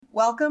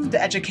Welcome to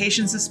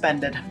Education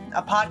Suspended,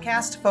 a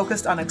podcast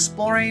focused on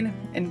exploring,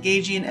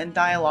 engaging, and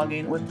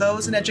dialoguing with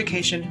those in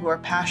education who are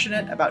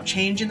passionate about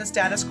changing the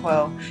status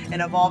quo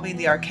and evolving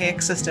the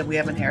archaic system we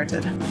have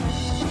inherited.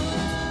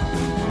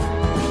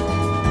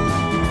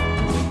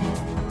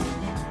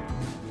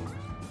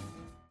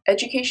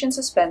 Education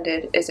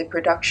Suspended is a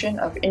production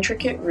of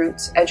Intricate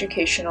Roots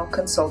Educational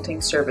Consulting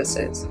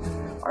Services.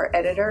 Our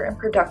editor and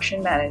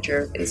production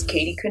manager is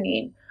Katie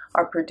Cuneen.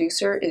 Our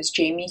producer is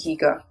Jamie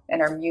Higa,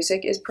 and our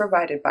music is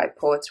provided by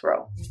Poets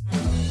Row.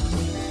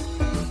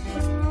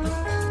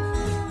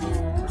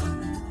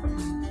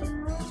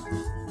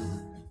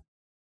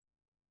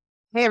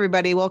 Hey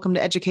everybody, welcome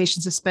to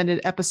Education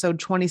Suspended, episode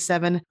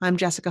 27. I'm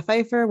Jessica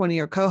Pfeiffer, one of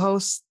your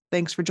co-hosts.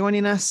 Thanks for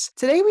joining us.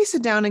 Today we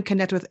sit down and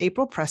connect with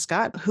April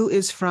Prescott, who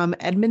is from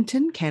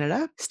Edmonton,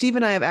 Canada. Steve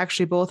and I have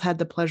actually both had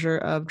the pleasure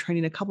of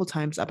training a couple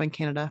times up in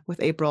Canada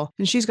with April,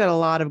 and she's got a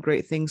lot of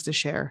great things to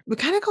share. We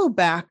kind of go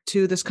back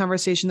to this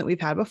conversation that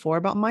we've had before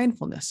about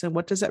mindfulness and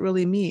what does that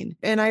really mean?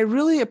 And I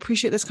really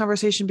appreciate this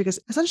conversation because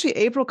essentially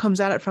April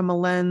comes at it from a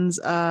lens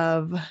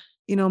of,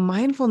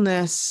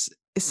 mindfulness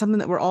is something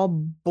that we're all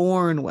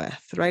born with,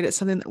 right? It's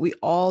something that we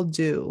all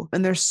do.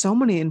 And there's so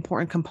many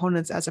important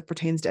components as it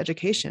pertains to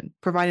education,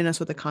 providing us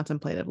with a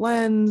contemplative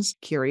lens,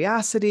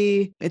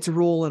 curiosity, its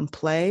role in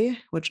play,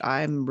 which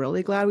I'm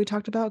really glad we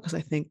talked about because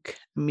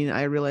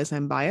I realize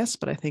I'm biased,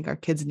 but I think our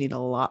kids need a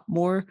lot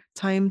more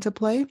time to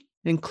play,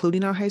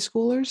 including our high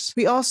schoolers.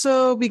 We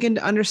also begin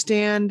to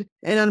understand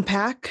and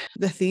unpack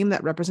the theme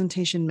that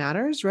representation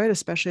matters, right?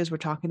 Especially as we're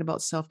talking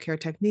about self-care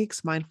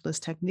techniques, mindfulness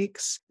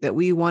techniques, that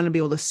we want to be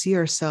able to see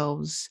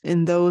ourselves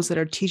in those that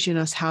are teaching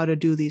us how to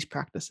do these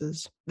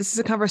practices. This is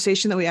a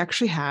conversation that we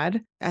actually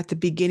had at the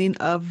beginning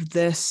of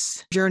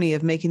this journey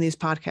of making these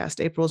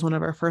podcasts. April is one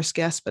of our first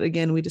guests, but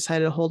again, we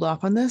decided to hold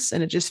off on this,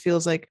 and it just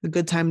feels like a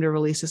good time to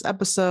release this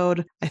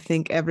episode. I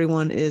think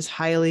everyone is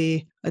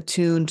highly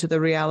attuned to the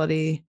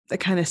reality that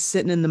kind of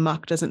sitting in the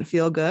muck doesn't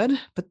feel good,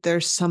 but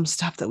there's some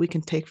stuff that we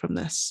can take from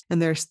this. And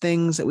there's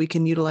things that we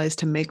can utilize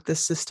to make this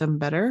system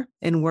better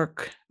and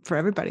work for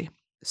everybody.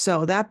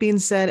 So that being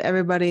said,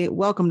 everybody,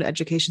 welcome to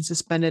Education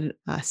Suspended.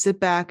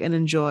 Sit back and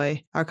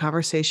enjoy our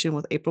conversation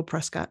with April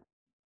Prescott.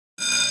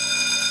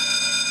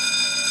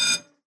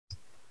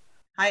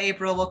 Hi,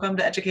 April. Welcome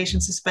to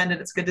Education Suspended.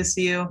 It's good to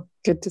see you.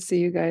 Good to see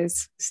you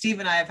guys. Steve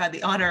and I have had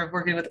the honor of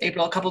working with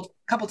April a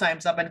couple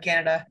times up in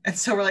Canada. And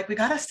so we're like, we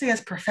got to stay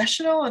as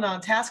professional and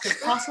on task as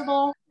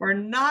possible. We're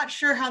not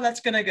sure how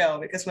that's going to go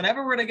because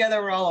whenever we're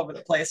together, we're all over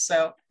the place.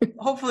 So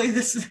hopefully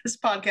this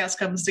podcast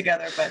comes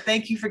together. But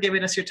thank you for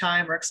giving us your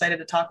time. We're excited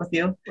to talk with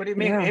you. What do you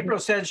mean? Yeah. April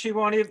said she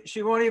won't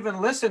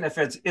even listen if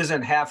it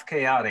isn't half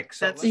chaotic.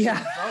 So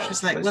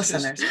she's like,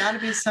 listen, there's got to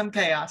be some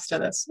chaos to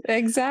this.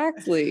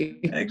 Exactly.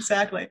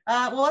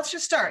 Well, let's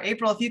just start.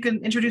 April, if you can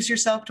introduce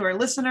yourself to our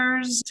listeners,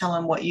 tell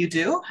them what you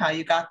do, how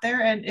you got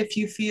there, and if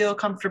you feel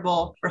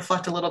comfortable,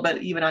 reflect a little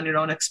bit even on your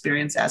own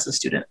experience as a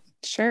student.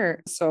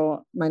 Sure.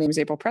 So my name is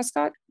April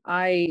Prescott.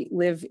 I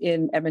live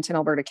in Edmonton,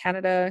 Alberta,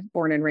 Canada,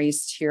 born and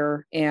raised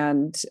here.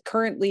 And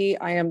currently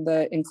I am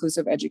the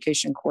Inclusive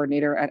Education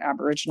Coordinator at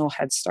Aboriginal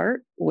Head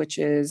Start, which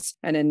is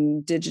an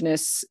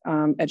Indigenous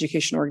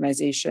education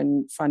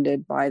organization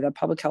funded by the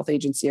Public Health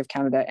Agency of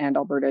Canada and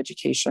Alberta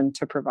Education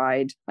to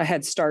provide a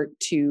head start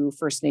to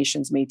First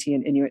Nations, Métis,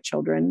 and Inuit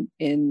children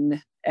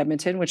in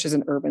Edmonton, which is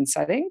an urban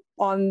setting.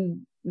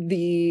 On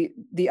the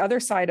other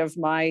side of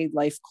my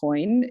life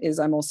coin is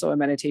I'm also a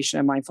meditation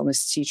and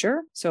mindfulness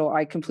teacher. So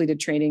I completed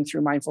training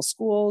through Mindful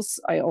Schools.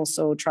 I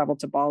also traveled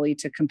to Bali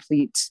to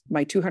complete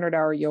my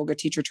 200-hour yoga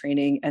teacher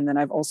training. And then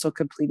I've also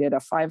completed a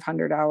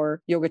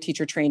 500-hour yoga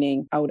teacher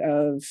training out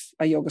of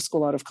a yoga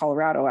school out of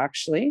Colorado,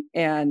 actually.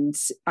 And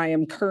I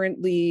am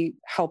currently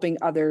helping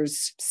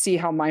others see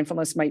how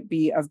mindfulness might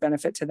be of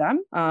benefit to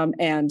them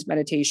and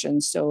meditation.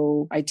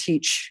 So I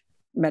teach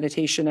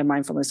meditation and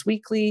mindfulness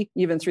weekly.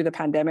 Even through the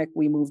pandemic,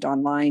 we moved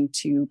online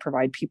to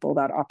provide people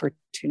that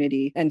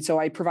opportunity. And so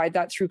I provide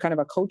that through kind of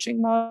a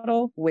coaching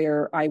model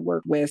where I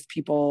work with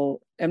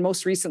people. And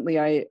most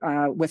recently,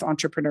 with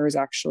entrepreneurs,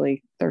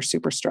 actually, they're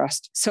super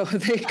stressed. So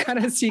they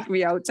kind of seek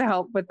me out to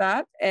help with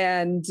that.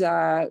 And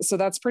so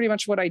that's pretty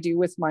much what I do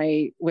with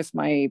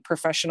my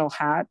professional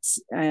hats.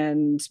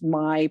 And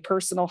my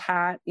personal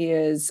hat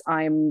is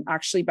I'm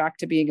actually back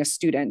to being a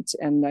student.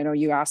 And I know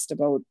you asked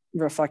about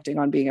reflecting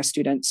on being a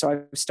student. So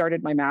I've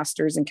started my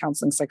master's in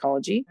counseling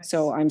psychology. Nice.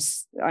 So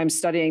I'm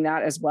studying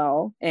that as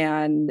well.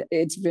 And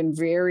it's been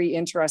very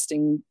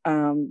interesting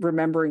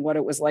remembering what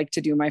it was like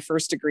to do my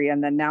first degree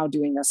and then now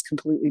doing this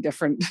completely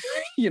different,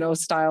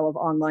 style of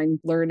online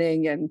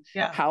learning and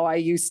how I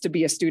used to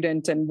be a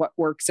student and what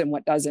works and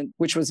what doesn't,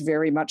 which was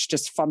very much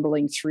just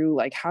fumbling through,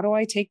 like, how do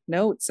I take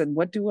notes? And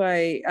what do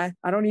I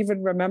don't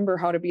even remember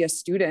how to be a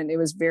student. It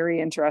was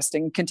very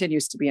interesting,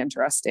 continues to be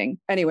interesting.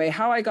 Anyway,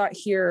 how I got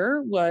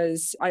here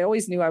was I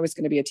always knew I was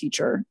going to be a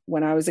teacher.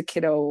 When I was a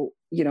kiddo,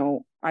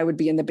 I would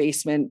be in the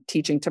basement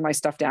teaching to my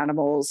stuffed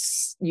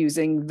animals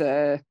using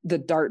the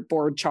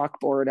dartboard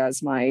chalkboard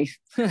as my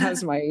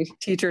as my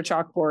teacher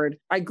chalkboard.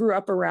 I grew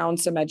up around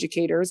some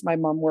educators. My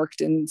mom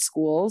worked in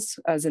schools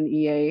as an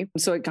EA,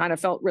 so it kind of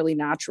felt really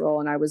natural,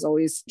 and I was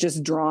always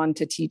just drawn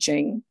to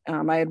teaching.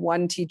 I had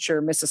one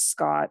teacher, Mrs.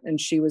 Scott, and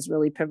she was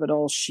really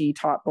pivotal. She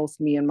taught both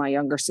me and my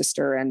younger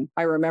sister, and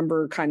I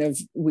remember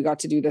we got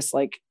to do this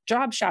like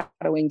job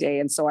shadowing day,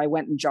 and so I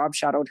went and job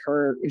shadowed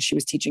her, and she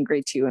was teaching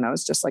grade 2, and I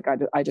was just like,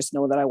 I just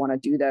know that I want to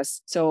do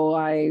this. So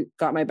I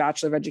got my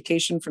Bachelor of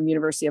Education from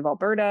University of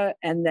Alberta,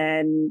 and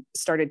then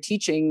started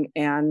teaching,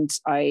 and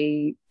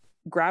I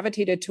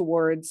gravitated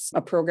towards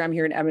a program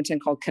here in Edmonton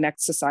called Connect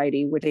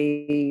Society, where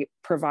they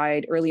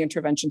provide early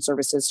intervention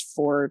services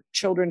for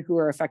children who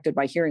are affected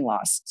by hearing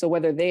loss. So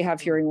whether they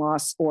have hearing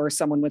loss or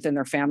someone within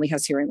their family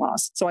has hearing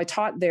loss. So I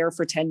taught there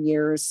for 10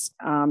 years.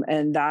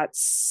 And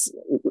that's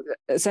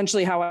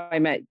essentially how I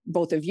met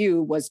both of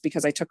you, was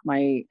because I took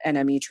my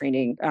NME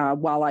training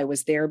while I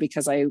was there,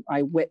 because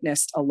I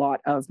witnessed a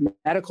lot of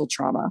medical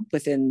trauma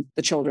within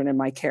the children in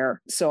my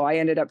care. So I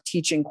ended up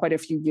teaching quite a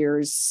few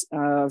years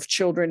of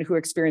children who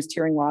experienced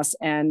hearing loss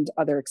and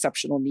other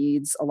exceptional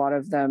needs, a lot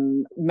of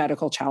them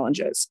medical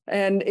challenges.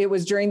 And it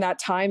was during that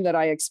time that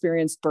I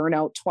experienced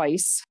burnout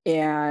twice.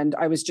 And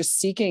I was just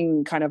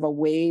seeking kind of a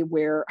way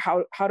where,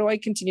 how do I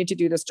continue to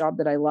do this job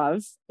that I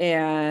love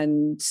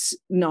and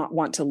not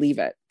want to leave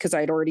it? Because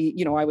I'd already,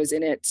 I was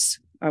in it.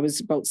 I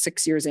was about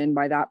 6 years in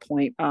by that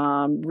point.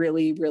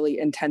 Really, really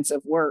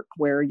intensive work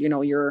where,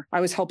 I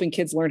was helping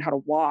kids learn how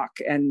to walk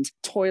and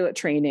toilet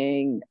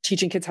training,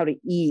 teaching kids how to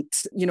eat,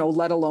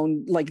 let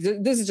alone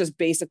this is just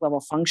basic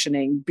level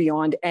functioning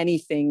beyond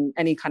anything,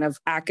 any kind of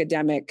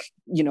academic,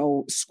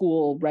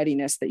 school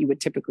readiness that you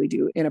would typically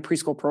do in a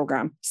preschool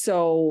program.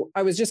 So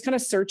I was just kind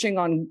of searching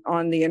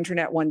on the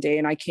internet one day,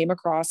 and I came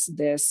across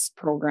this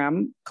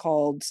program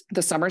called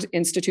the Summer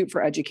Institute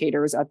for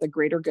Educators at the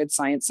Greater Good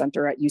Science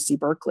Center at UC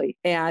Berkeley.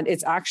 And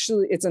it's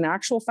an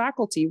actual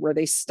faculty where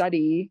they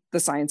study the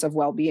science of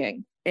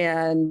well-being.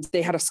 And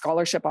they had a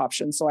scholarship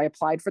option. So I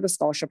applied for the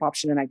scholarship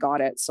option and I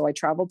got it. So I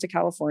traveled to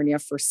California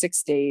for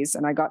 6 days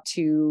and I got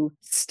to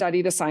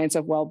study the science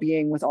of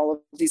well-being with all of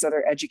these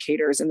other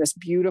educators in this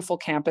beautiful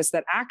campus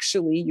that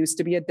actually used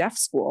to be a deaf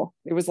school.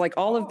 It was like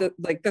all of the,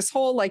 this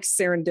whole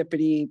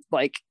serendipity,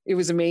 it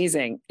was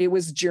amazing. It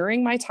was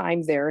during my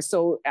time there.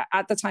 So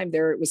at the time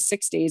there, it was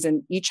 6 days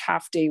and each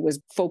half day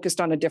was focused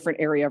on a different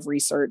area of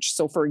research.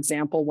 So for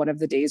example, one of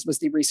the days was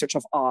the research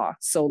of awe.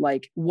 So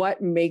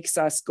what makes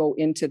us go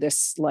into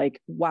this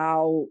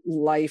wow,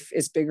 life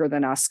is bigger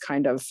than us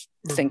kind of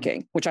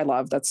thinking, which I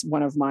love. That's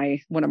one of my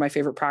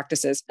favorite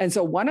practices. And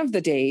so one of the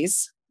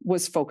days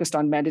was focused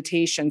on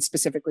meditation,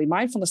 specifically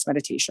mindfulness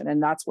meditation.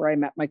 And that's where I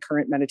met my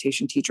current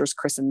meditation teachers,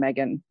 Chris and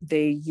Megan.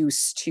 They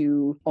used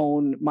to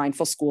own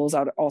mindful schools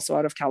out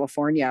of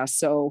California.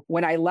 So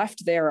when I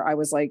left there, I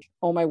was like,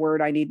 oh my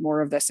word, I need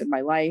more of this in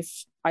my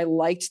life. I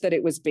liked that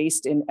it was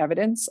based in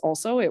evidence.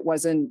 Also, it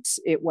wasn't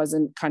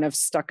kind of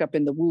stuck up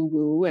in the woo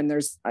woo. And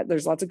there's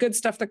lots of good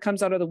stuff that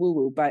comes out of the woo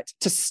woo. But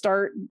to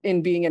start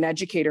in being an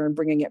educator and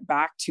bringing it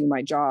back to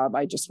my job,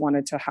 I just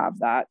wanted to have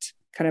that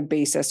kind of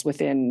basis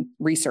within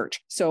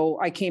research. So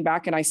I came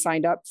back and I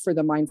signed up for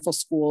the Mindful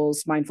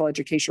Schools Mindful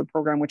Education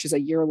Program, which is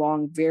a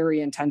year-long, very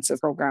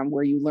intensive program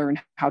where you learn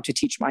how to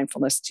teach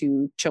mindfulness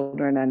to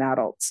children and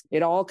adults.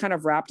 It all kind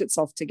of wrapped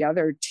itself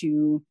together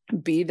to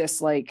be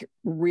this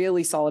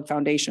really solid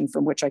foundation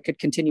from which I could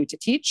continue to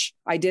teach.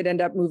 I did end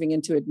up moving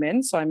into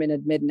admin. So I'm in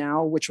admin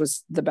now, which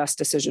was the best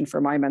decision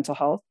for my mental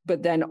health,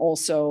 but then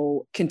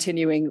also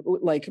continuing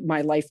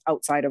my life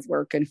outside of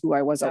work and who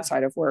I was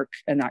outside of work.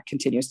 And that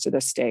continues to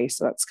this day.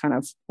 So that's kind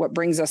of what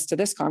brings us to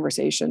this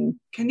conversation.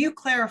 Can you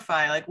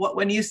clarify,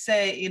 when you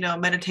say,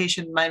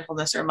 meditation,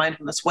 mindfulness,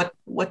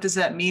 what does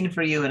that mean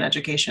for you in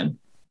education?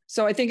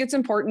 So I think it's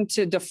important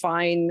to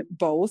define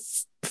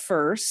both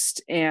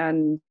first.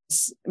 And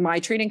my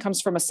training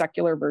comes from a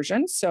secular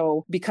version.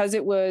 So because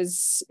it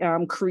was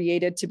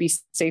created to be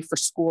safe for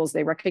schools,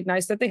 they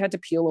recognized that they had to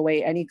peel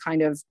away any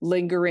kind of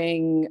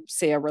lingering,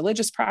 say, a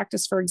religious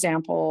practice, for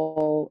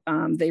example.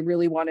 They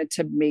really wanted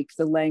to make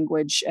the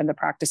language and the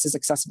practices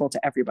accessible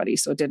to everybody.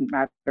 So it didn't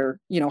matter,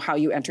 how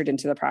you entered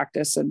into the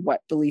practice and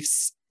what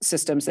beliefs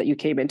systems that you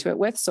came into it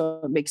with. So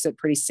it makes it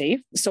pretty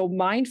safe. So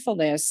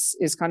mindfulness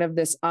is kind of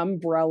this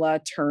umbrella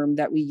term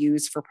that we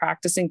use for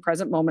practicing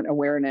present moment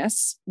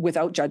awareness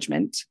without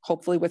judgment,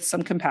 hopefully with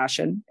some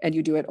compassion. And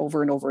you do it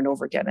over and over and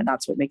over again. And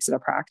that's what makes it a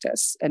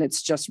practice. And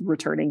it's just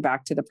returning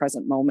back to the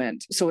present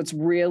moment. So it's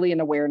really an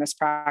awareness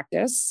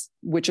practice,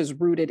 which is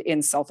rooted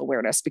in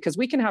self-awareness, because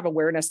we can have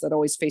awareness that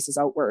always faces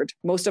outward.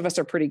 Most of us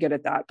are pretty good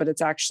at that, but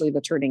it's actually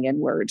the turning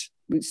inward.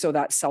 So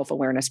that's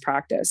self-awareness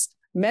practice.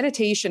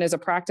 Meditation is a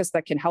practice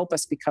that can help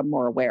us become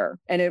more aware.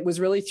 And it was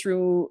really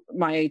through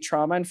my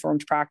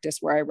trauma-informed practice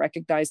where I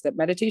recognized that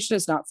meditation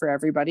is not for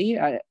everybody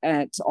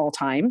at all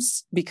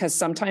times, because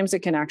sometimes it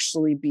can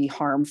actually be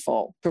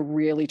harmful to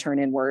really turn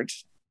inward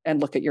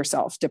and look at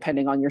yourself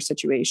depending on your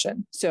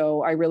situation.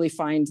 So I really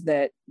find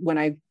that when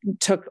I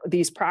took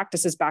these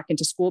practices back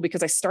into school,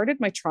 because I started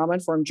my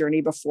trauma-informed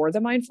journey before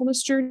the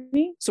mindfulness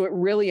journey, so it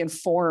really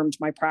informed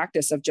my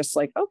practice of just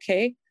like,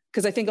 okay,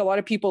 because I think a lot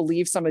of people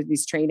leave some of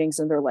these trainings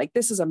and they're like,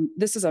 this is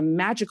a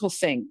magical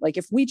thing. Like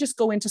if we just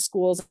go into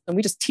schools and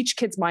we just teach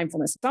kids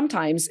mindfulness,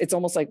 sometimes it's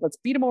almost like, let's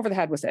beat them over the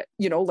head with it.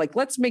 Like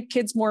let's make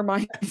kids more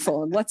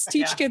mindful and let's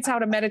teach kids how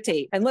to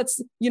meditate and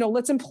let's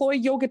employ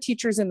yoga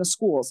teachers in the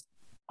schools.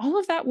 All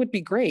of that would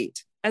be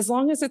great, as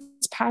long as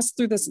it's passed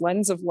through this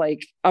lens of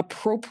like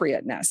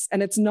appropriateness.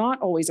 And it's not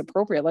always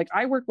appropriate. Like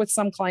I work with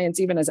some clients,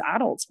 even as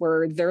adults,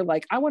 where they're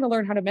like, I want to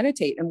learn how to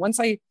meditate. And once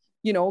I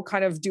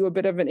kind of do a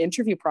bit of an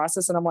interview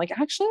process. And I'm like,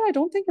 actually, I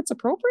don't think it's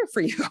appropriate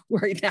for you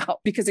right now,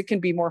 because it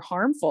can be more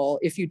harmful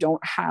if you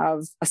don't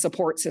have a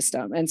support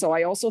system. And so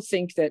I also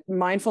think that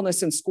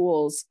mindfulness in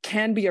schools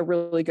can be a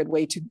really good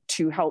way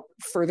to help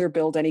further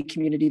build any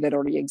community that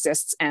already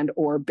exists and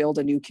or build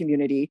a new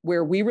community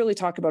where we really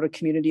talk about a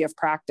community of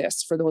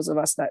practice for those of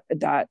us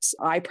that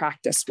I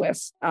practice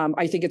with.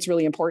 I think it's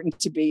really important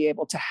to be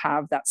able to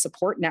have that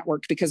support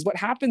network, because what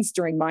happens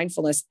during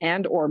mindfulness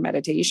and or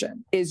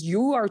meditation is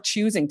you are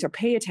choosing to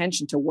pay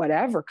attention to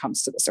whatever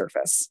comes to the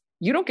surface.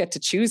 You don't get to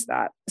choose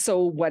that.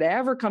 So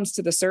whatever comes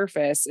to the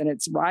surface and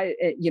it's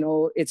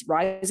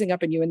rising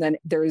up in you. And then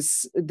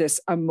there's this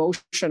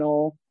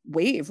emotional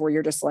wave where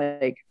you're just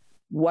like,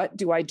 what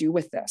do I do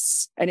with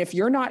this? And if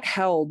you're not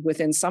held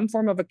within some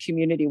form of a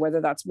community,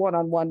 whether that's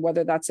one-on-one,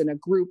 whether that's in a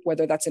group,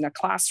 whether that's in a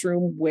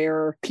classroom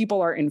where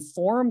people are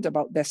informed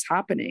about this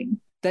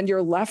happening, then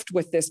you're left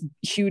with this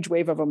huge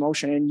wave of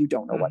emotion and you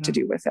don't know what to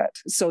do with it.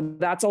 So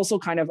that's also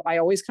I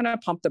always kind of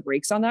pump the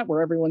brakes on that,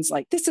 where everyone's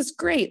like, this is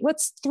great,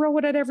 let's throw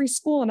it at every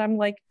school. And I'm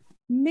like,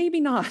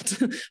 maybe not.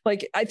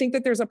 Like, I think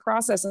that there's a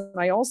process. And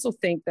I also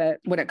think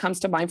that when it comes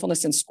to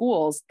mindfulness in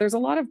schools, there's a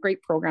lot of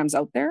great programs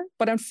out there,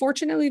 but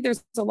unfortunately,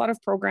 there's a lot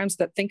of programs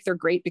that think they're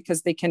great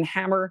because they can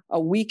hammer a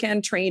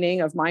weekend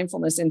training of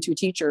mindfulness into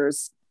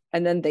teachers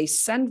and then they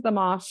send them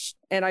off.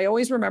 And I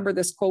always remember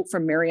this quote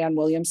from Marianne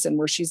Williamson,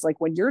 where she's like,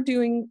 when you're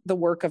doing the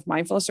work of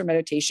mindfulness or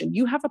meditation,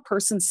 you have a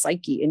person's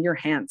psyche in your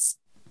hands.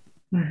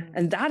 Mm-hmm.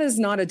 And that is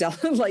not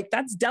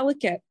that's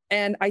delicate.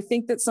 And I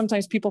think that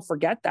sometimes people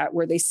forget that,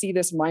 where they see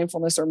this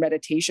mindfulness or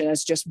meditation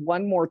as just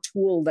one more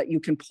tool that you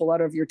can pull out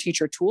of your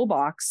teacher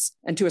toolbox.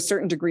 And to a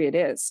certain degree it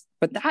is,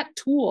 but that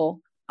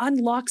tool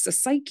unlocks a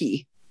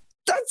psyche.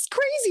 That's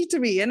crazy to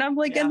me. And I'm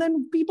like, And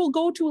then people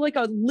go to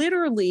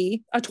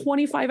literally a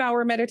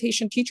 25-hour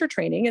meditation teacher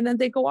training, and then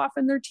they go off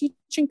and they're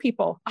teaching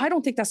people. I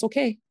don't think that's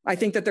okay. I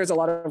think that there's a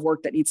lot of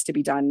work that needs to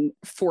be done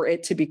for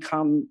it to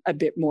become a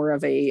bit more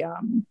of a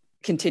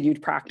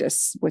continued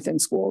practice within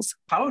schools.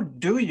 How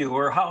do you,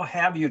 or how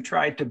have you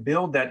tried to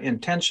build that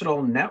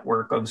intentional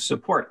network of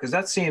support? Because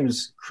that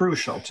seems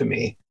crucial to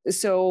me.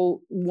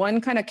 So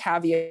one kind of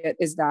caveat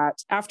is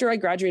that after I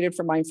graduated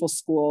from Mindful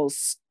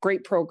Schools,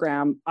 great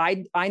program,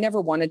 I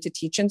never wanted to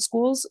teach in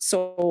schools.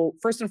 So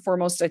first and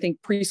foremost, I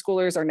think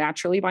preschoolers are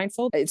naturally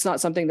mindful. It's not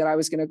something that I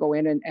was going to go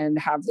in and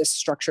have this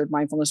structured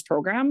mindfulness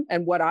program.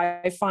 And what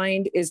I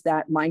find is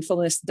that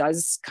mindfulness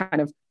does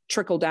kind of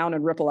trickle down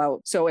and ripple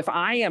out. So if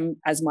I am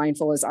as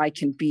mindful as I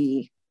can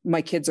be,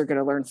 my kids are going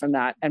to learn from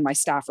that, and my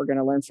staff are going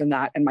to learn from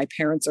that, and my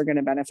parents are going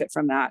to benefit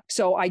from that.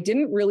 So I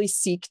didn't really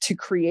seek to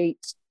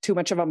create too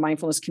much of a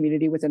mindfulness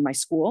community within my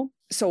school.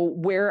 So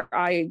where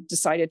I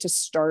decided to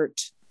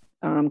start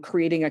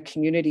creating a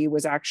community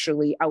was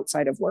actually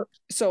outside of work.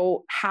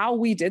 So how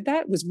we did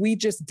that was we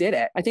just did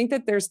it. I think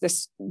that there's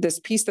this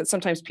piece that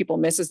sometimes people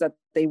miss, is that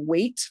they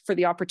wait for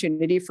the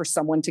opportunity for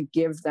someone to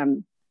give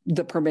them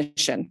the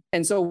permission.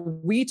 And so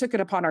we took it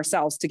upon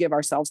ourselves to give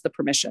ourselves the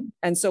permission.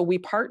 And so we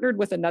partnered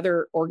with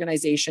another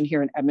organization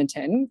here in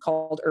Edmonton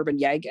called Urban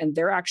YEG, and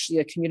they're actually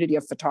a community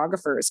of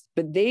photographers,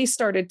 but they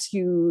started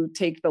to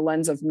take the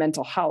lens of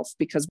mental health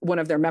because one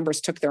of their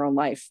members took their own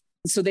life.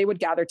 So they would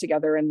gather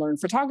together and learn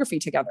photography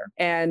together.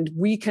 And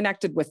we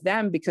connected with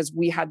them because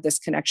we had this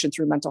connection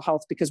through mental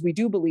health, because we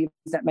do believe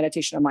that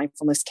meditation and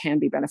mindfulness can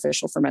be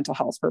beneficial for mental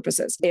health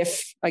purposes,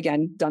 if,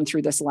 again, done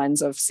through this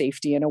lens of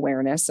safety and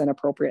awareness and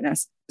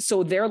appropriateness.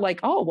 So they're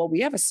like, oh, well,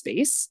 we have a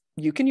space.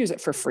 You can use it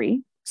for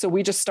free. So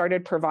we just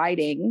started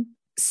providing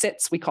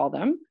sits, we call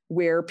them,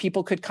 where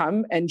people could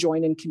come and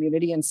join in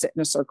community and sit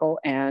in a circle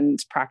and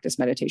practice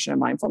meditation and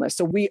mindfulness.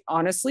 So we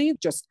honestly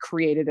just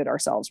created it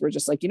ourselves. We're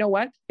just like, you know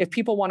what? If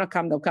people want to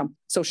come, they'll come.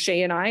 So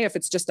Shay and I, if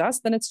it's just us,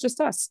 then it's just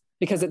us,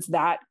 because it's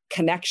that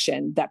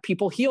connection that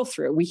people heal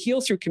through. We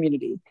heal through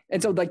community.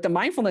 And so the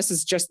mindfulness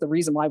is just the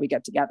reason why we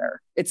get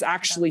together. It's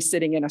actually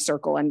sitting in a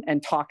circle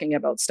and talking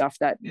about stuff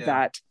that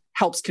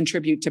helps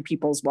contribute to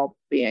people's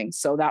well-being.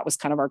 So that was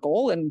kind of our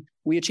goal. And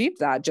we achieved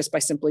that just by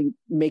simply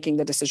making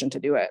the decision to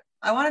do it.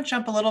 I want to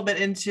jump a little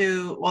bit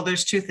into,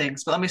 there's two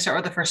things, but let me start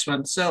with the first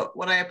one. So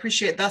what I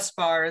appreciate thus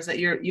far is that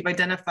you've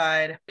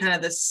identified kind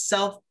of this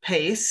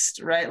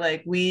self-paced, right?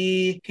 Like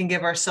we can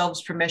give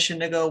ourselves permission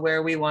to go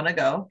where we want to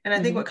go. And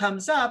I think what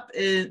comes up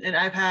is, and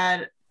I've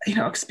had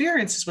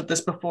experiences with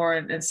this before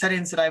in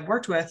settings that I've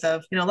worked with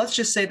of, let's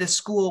just say the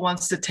school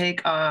wants to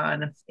take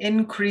on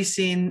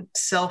increasing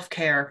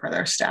self-care for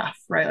their staff,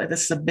 right? Like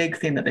this is a big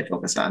thing that they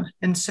focused on.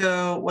 And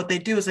so what they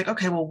do is like,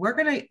 okay, well, we're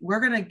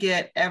going to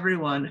get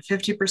everyone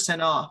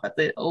 50% off at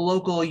the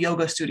local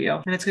yoga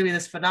studio. And it's going to be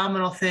this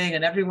phenomenal thing.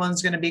 And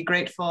everyone's going to be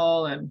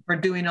grateful. And we're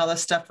doing all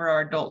this stuff for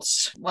our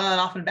adults. Well, it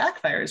often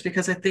backfires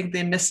because I think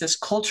they miss this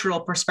cultural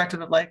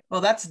perspective of like,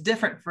 well, that's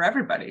different for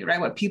everybody, right?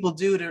 What people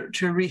do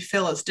to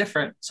refill is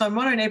different. So I'm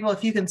wondering, April,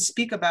 if you can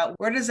speak about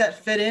where does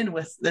that fit in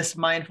with this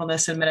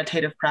mindfulness and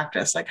meditative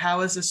practice? Like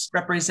how is this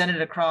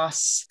represented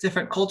across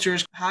different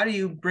cultures? How do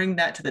you bring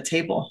that to the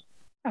table?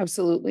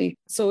 Absolutely.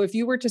 So if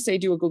you were to say,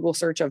 do a Google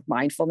search of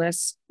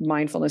mindfulness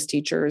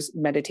teachers,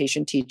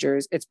 meditation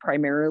teachers, it's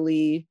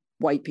primarily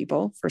white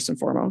people, first and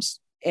foremost.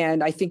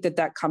 And I think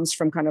that comes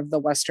from kind of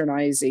the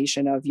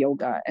westernization of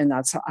yoga. And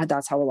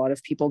that's how a lot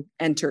of people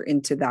enter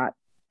into that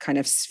kind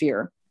of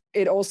sphere.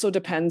 It also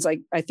depends, I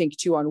think,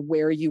 too, on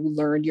where you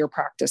learn your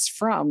practice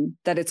from,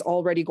 that it's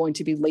already going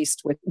to be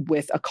laced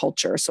with a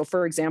culture. So,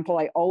 for example,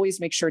 I always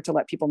make sure to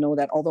let people know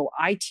that although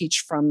I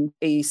teach from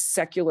a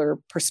secular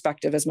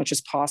perspective as much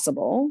as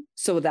possible,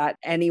 so that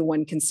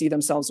anyone can see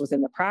themselves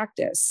within the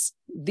practice,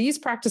 these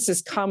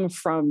practices come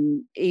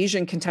from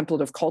Asian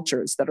contemplative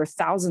cultures that are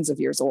thousands of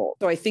years old.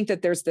 So I think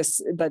that there's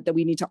this, that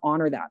we need to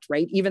honor that,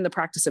 right? Even the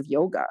practice of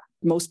yoga.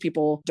 Most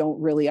people don't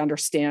really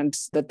understand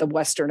that the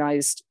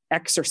westernized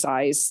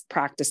exercise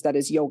practice that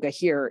is yoga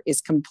here is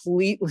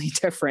completely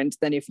different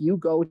than if you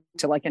go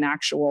to like an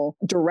actual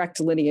direct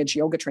lineage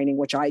yoga training,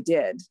 which I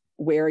did,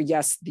 where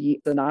yes,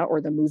 the asana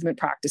or the movement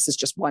practice is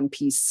just one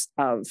piece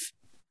of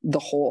the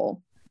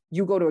whole.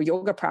 You go to a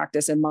yoga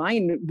practice, and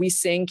mine, we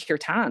sing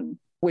kirtan,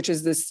 which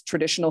is this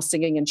traditional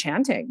singing and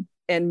chanting.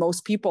 And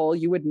most people,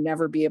 you would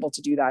never be able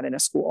to do that in a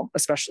school,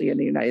 especially in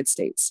the United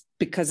States,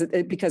 because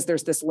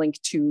there's this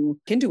link to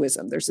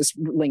Hinduism, there's this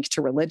link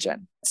to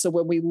religion. So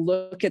when we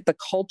look at the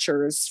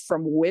cultures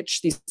from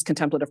which these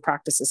contemplative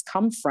practices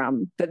come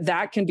from,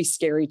 that can be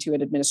scary to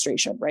an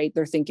administration, right?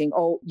 They're thinking,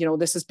 oh,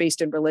 this is based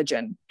in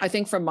religion. I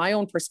think from my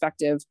own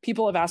perspective,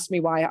 people have asked me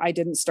why I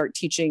didn't start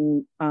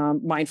teaching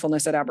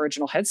mindfulness at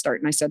Aboriginal Head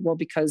Start. And I said, well,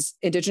 because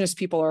Indigenous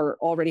people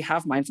already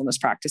have mindfulness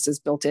practices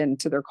built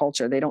into their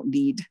culture. They don't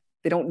need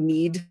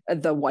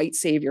the white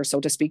savior, so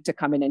to speak, to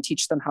come in and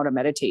teach them how to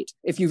meditate.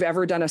 If you've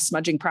ever done a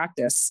smudging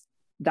practice,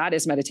 that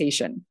is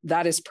meditation.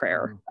 That is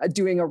prayer.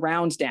 Doing a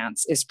round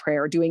dance is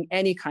prayer. Doing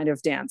any kind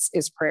of dance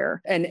is prayer.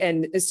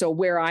 And so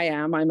where I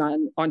am, I'm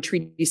on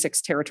Treaty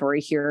 6 territory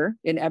here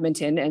in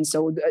Edmonton. And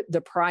so the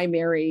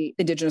primary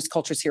Indigenous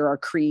cultures here are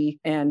Cree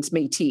and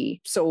Métis.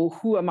 So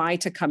who am I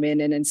to come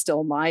in and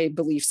instill my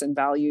beliefs and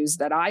values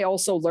that I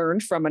also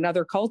learned from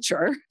another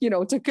culture,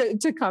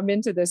 to come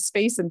into this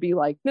space and be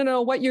like,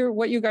 no, what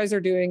you guys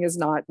are doing is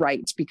not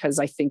right, because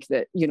I think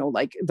that,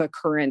 like the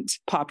current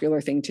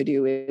popular thing to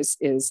do is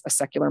a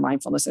secular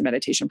mindfulness and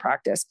meditation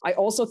practice. I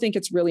also think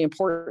it's really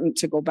important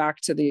to go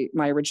back to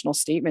my original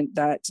statement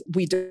that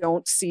we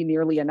don't see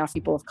nearly enough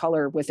people of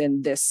color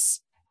within this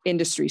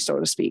industry,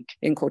 so to speak,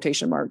 in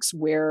quotation marks,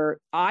 where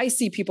I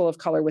see people of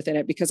color within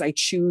it because I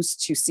choose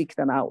to seek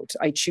them out.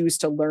 I choose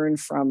to learn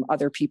from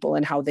other people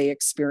and how they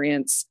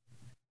experience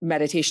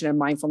meditation and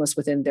mindfulness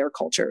within their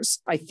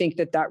cultures. I think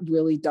that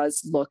really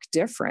does look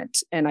different.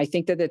 And I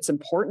think that it's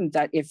important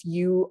that if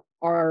you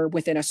are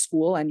within a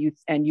school and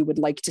you would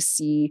like to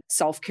see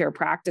self-care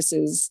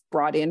practices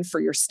brought in for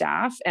your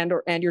staff and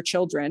your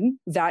children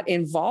that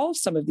involve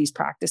some of these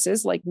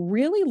practices, like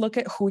really look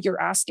at who you're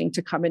asking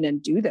to come in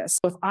and do this.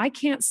 If I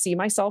can't see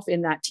myself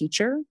in that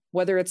teacher,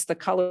 whether it's the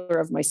color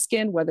of my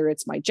skin, whether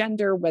it's my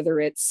gender,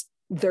 whether it's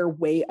their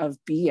way of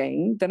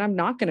being, then I'm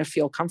not going to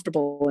feel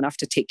comfortable enough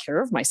to take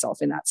care of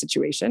myself in that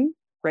situation.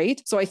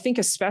 Right. So I think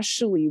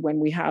especially when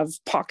we have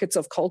pockets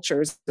of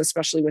cultures,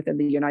 especially within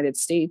the United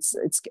States,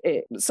 it's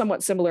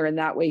somewhat similar in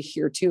that way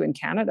here too in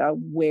Canada,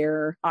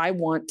 where I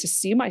want to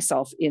see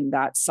myself in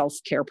that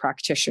self-care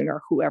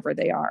practitioner, whoever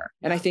they are.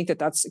 And I think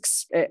that's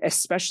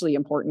especially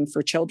important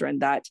for children,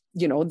 that,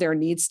 there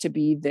needs to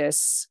be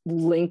this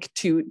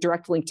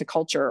direct link to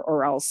culture,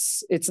 or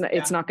else it's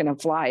not going to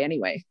fly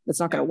anyway. It's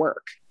not going to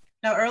work.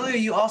 Now, earlier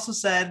you also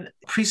said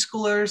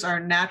preschoolers are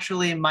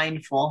naturally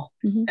mindful.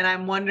 Mm-hmm. And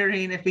I'm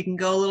wondering if we can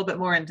go a little bit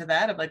more into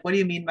that, of like, what do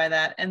you mean by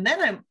that? And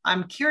then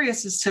I'm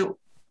curious as to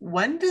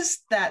when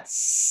does that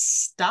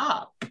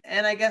stop?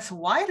 And I guess,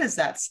 why does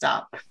that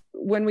stop?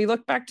 When we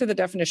look back to the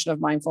definition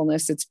of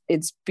mindfulness,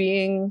 it's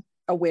being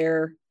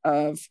aware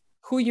of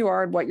who you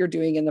are and what you're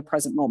doing in the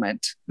present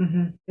moment,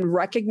 mm-hmm. and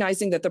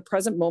recognizing that the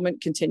present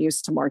moment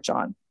continues to march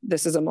on.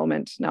 This is a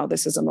moment. Now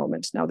this is a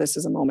moment. Now this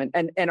is a moment.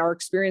 And our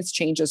experience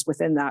changes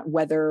within that,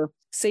 whether,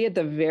 say, at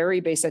the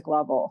very basic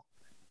level,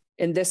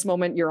 in this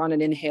moment, you're on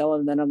an inhale,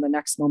 and then on the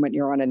next moment,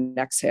 you're on an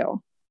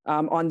exhale.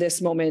 On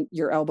this moment,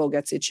 your elbow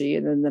gets itchy,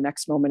 and then the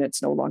next moment,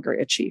 it's no longer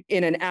itchy.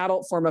 In an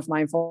adult form of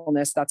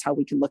mindfulness, that's how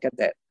we can look at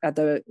it at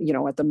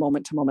the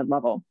moment to moment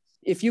level.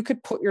 If you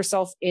could put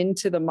yourself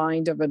into the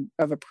mind of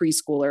a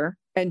preschooler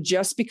and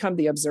just become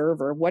the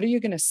observer, what are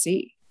you going to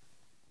see?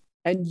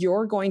 And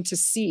you're going to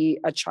see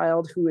a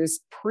child who is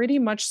pretty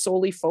much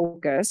solely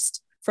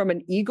focused from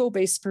an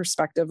ego-based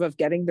perspective of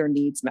getting their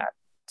needs met.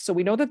 So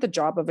we know that the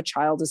job of a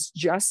child is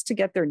just to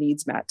get their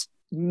needs met,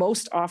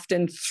 most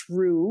often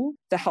through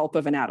the help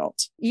of an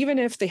adult. Even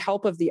if the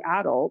help of the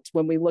adult,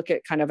 when we look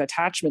at kind of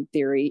attachment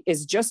theory,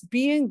 is just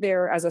being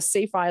there as a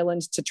safe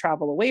island to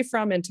travel away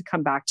from and to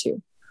come back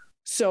to.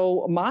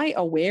 So my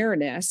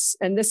awareness,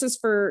 and this is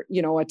for,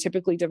 a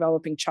typically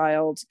developing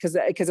child, because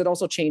it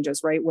also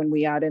changes, right? When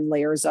we add in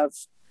layers of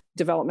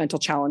developmental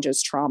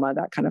challenges, trauma,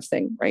 that kind of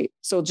thing, right?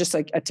 So just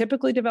like a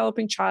typically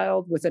developing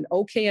child with an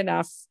okay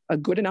enough, a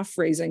good enough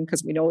raising,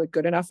 because we know that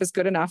good enough is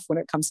good enough when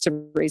it comes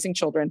to raising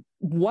children.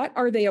 What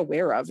are they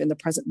aware of in the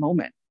present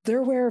moment? They're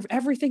aware of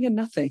everything and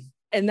nothing.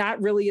 And that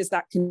really is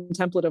that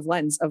contemplative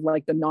lens of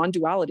like the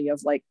non-duality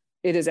of like,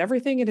 it is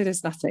everything and it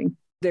is nothing.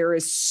 There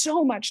is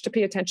so much to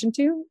pay attention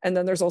to. And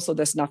then there's also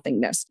this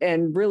nothingness.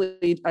 And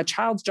really a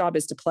child's job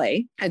is to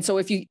play. And so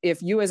if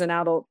you as an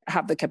adult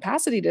have the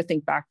capacity to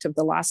think back to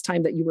the last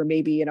time that you were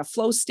maybe in a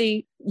flow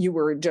state, you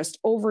were just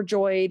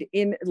overjoyed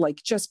in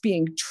like just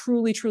being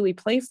truly, truly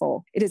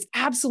playful, it is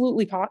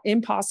absolutely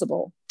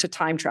impossible to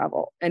time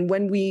travel. And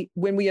when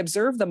we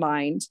observe the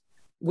mind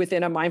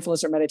within a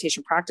mindfulness or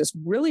meditation practice,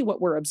 really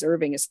what we're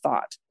observing is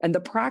thought. And the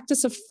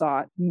practice of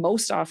thought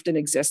most often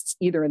exists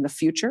either in the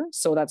future.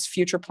 So that's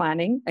future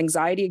planning.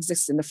 Anxiety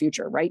exists in the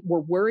future, right?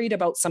 We're worried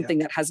about something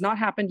that has not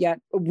happened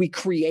yet. We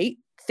create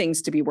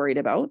things to be worried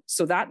about.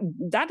 So that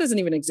doesn't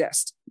even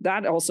exist.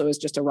 That also is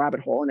just a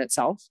rabbit hole in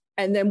itself.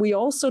 And then we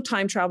also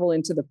time travel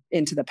into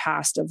the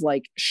past of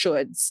like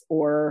shoulds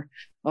or,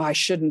 oh, I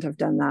shouldn't have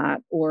done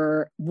that.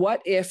 Or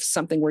what if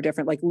something were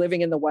different, like living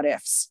in the what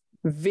ifs.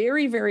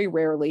 Very, very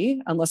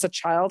rarely, unless a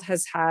child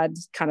has had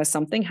kind of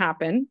something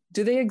happen,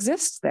 do they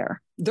exist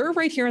there. They're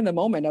right here in the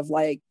moment of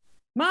like,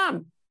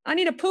 Mom, I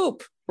need a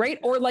poop, right?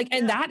 Or like,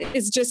 and that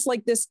is just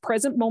like this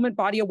present moment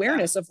body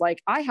awareness of like,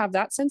 I have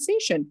that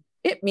sensation.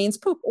 It means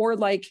poop. Or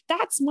like,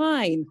 that's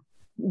mine.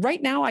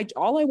 Right now,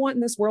 all I want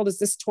in this world is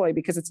this toy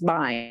because it's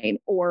mine.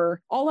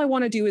 Or all I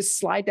want to do is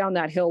slide down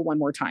that hill one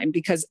more time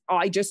because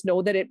I just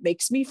know that it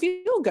makes me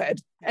feel good.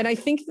 And I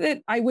think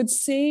that I would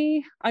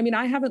say, I mean,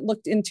 I haven't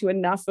looked into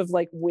enough of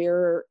like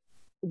where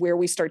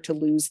we start to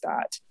lose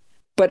that.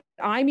 But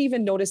I'm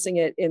even noticing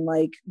it in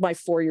like my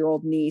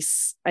 4-year-old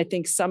niece. I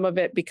think some of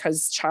it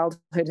because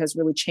childhood has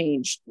really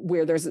changed,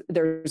 where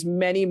there's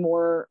many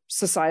more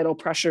societal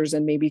pressures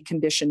and maybe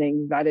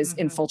conditioning that is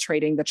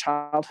infiltrating the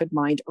childhood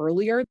mind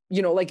earlier.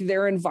 Like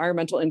their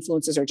environmental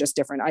influences are just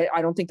different.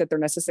 I don't think that they're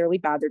necessarily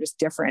bad. They're just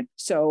different.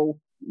 So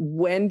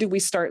when do we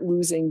start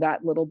losing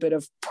that little bit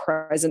of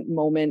present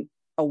moment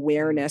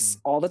awareness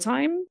all the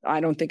time? I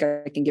don't think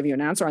I can give you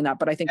an answer on that,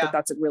 but I think that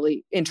that's a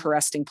really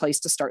interesting place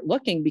to start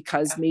looking,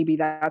 because maybe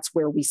that's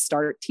where we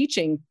start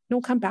teaching,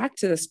 no, come back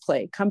to this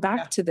play, come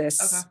back to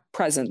this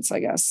presence,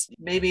 I guess.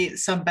 Maybe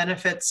some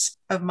benefits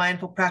of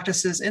mindful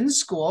practices in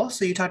school.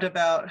 So you talked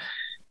about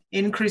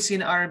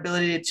increasing our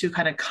ability to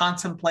kind of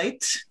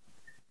contemplate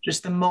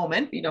just the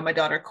moment. My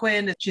daughter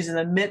Quinn, she's in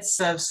the midst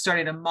of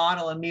starting to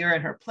model a mirror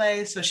in her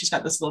play. So she's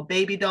got this little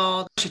baby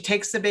doll. She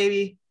takes the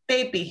baby,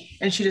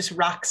 and she just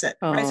rocks it,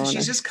 right? So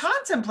she's just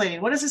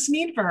contemplating, what does this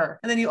mean for her?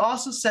 And then you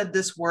also said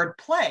this word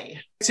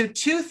play. So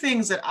two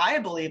things that I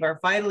believe are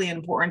vitally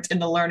important in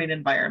the learning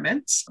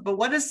environment. But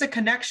what is the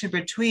connection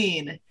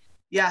between,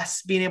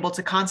 being able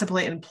to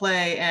contemplate and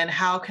play, and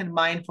how can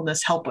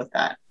mindfulness help with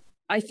that?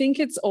 I think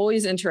it's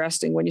always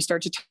interesting when you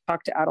start to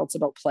talk to adults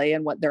about play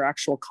and what their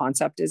actual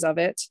concept is of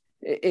it.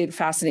 It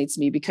fascinates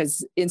me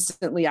because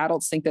instantly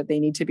adults think that they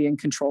need to be in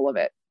control of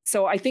it.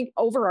 So I think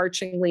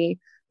overarchingly,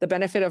 the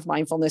benefit of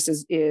mindfulness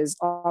is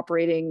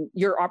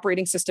your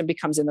operating system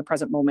becomes in the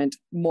present moment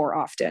more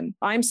often.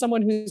 I'm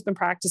someone who's been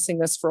practicing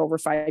this for over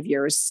 5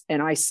 years,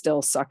 and I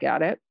still suck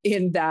at it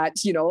in that,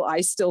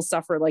 I still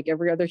suffer like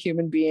every other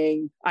human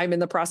being. I'm in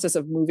the process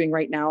of moving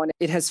right now, and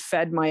it has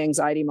fed my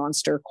anxiety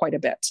monster quite a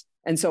bit.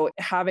 And so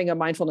having a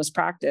mindfulness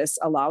practice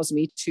allows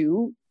me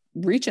to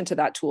reach into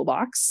that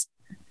toolbox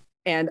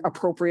and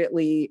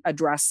appropriately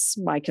address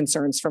my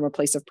concerns from a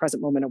place of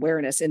present moment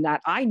awareness, in that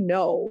I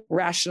know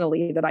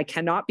rationally that I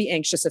cannot be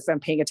anxious if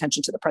I'm paying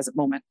attention to the present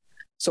moment.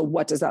 So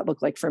what does that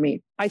look like for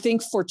me? I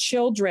think for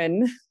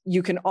children,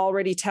 you can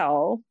already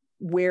tell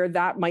where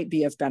that might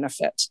be of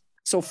benefit.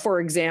 So for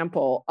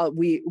example,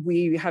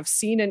 we have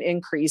seen an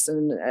increase,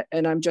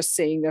 and I'm just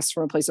saying this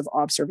from a place of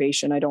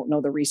observation. I don't know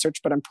the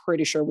research, but I'm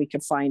pretty sure we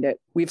could find it.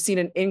 We've seen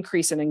an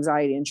increase in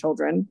anxiety in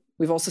children.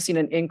 We've also seen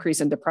an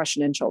increase in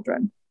depression in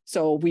children.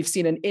 So we've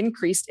seen an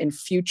increase in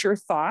future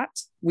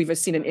thought. We've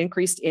seen an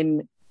increase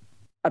in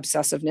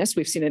obsessiveness.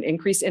 We've seen an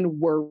increase in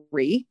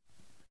worry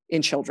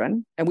in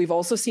children. And we've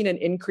also seen an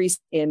increase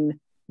in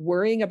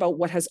worrying about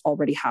what has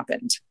already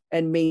happened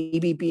and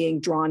maybe being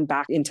drawn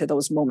back into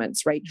those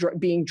moments, right?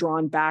 Being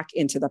drawn back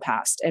into the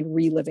past and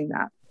reliving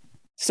that.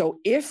 So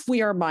if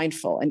we are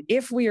mindful and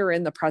if we are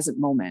in the present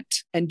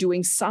moment and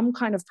doing some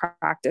kind of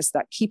practice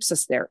that keeps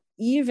us there,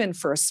 even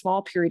for a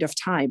small period of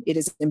time, it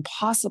is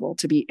impossible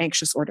to be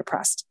anxious or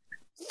depressed.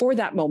 for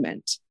that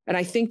moment. And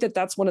I think that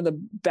that's one of the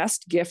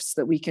best gifts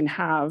that we can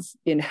have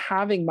in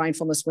having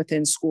mindfulness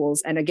within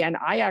schools. And again,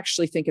 I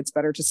actually think it's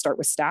better to start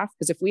with staff,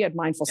 because if we had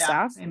mindful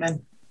staff,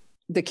 amen,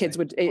 the kids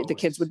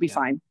would be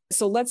fine.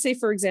 So let's say,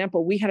 for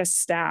example, we had a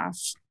staff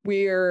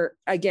where,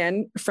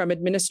 again, from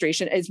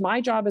administration, it's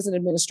my job as an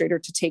administrator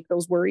to take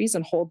those worries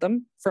and hold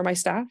them for my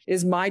staff. It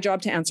is my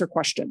job to answer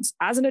questions.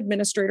 As an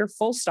administrator,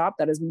 full stop,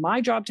 that is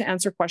my job to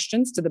answer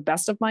questions to the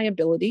best of my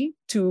ability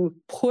to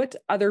put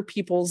other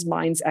people's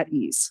minds at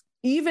ease.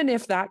 Even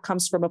if that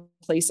comes from a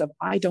place of,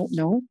 I don't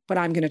know, but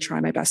I'm going to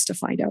try my best to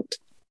find out.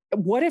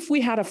 What if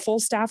we had a full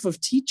staff of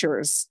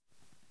teachers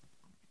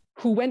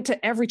who went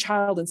to every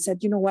child and said,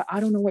 you know what, I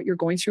don't know what you're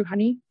going through,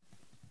 honey,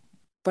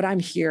 but I'm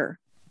here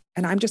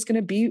and I'm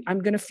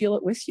going to feel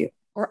it with you.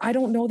 Or I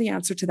don't know the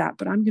answer to that,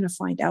 but I'm going to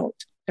find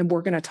out and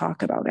we're going to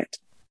talk about it.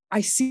 I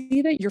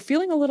see that you're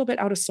feeling a little bit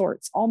out of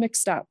sorts, all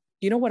mixed up.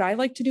 You know what I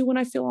like to do when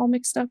I feel all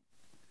mixed up?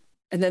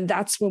 And then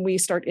that's when we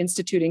start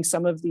instituting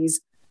some of these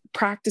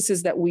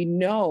practices that we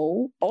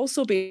know,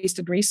 also based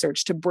in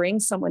research, to bring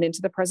someone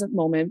into the present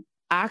moment,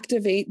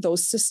 activate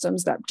those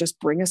systems that just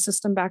bring a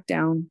system back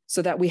down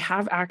so that we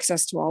have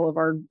access to all of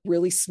our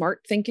really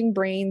smart thinking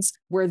brains,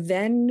 where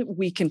then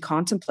we can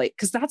contemplate.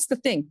 Because that's the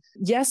thing.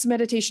 Yes,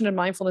 meditation and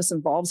mindfulness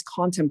involves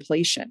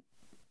contemplation,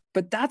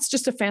 but that's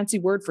just a fancy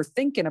word for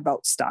thinking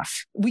about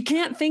stuff. We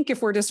can't think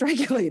if we're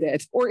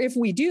dysregulated, or if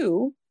we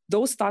do,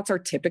 those thoughts are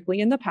typically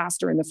in the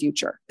past or in the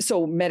future.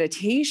 So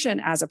meditation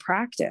as a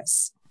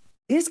practice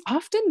is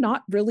often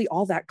not really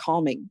all that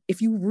calming.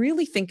 If you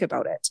really think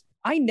about it,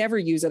 I never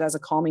use it as a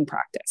calming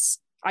practice.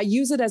 I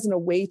use it as a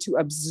way to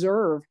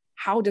observe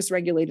how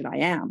dysregulated I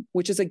am,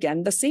 which is,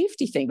 again, the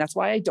safety thing. That's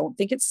why I don't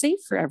think it's safe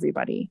for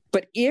everybody.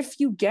 But if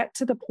you get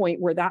to the point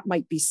where that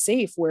might be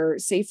safe, where,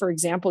 say, for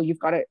example, you've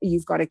got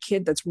a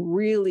kid that's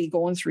really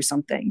going through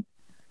something,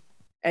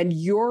 and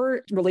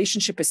your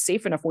relationship is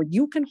safe enough where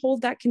you can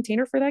hold that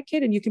container for that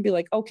kid and you can be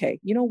like, okay,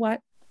 you know what?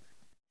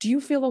 Do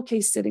you feel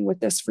okay sitting with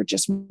this for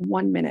just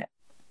 1 minute?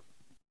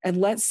 And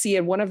let's see.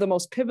 And one of the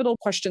most pivotal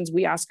questions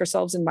we ask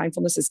ourselves in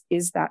mindfulness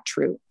is that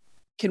true?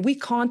 Can we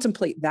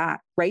contemplate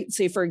that, right?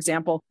 Say, for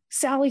example,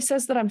 Sally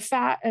says that I'm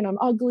fat and I'm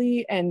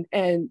ugly and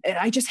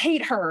I just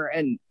hate her.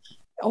 And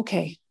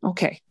okay.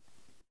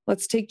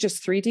 Let's take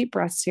just 3 deep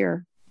breaths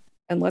here.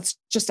 And let's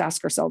just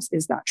ask ourselves,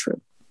 is that true?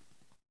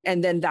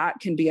 And then that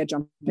can be a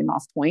jumping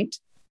off point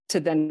to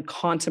then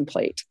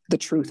contemplate the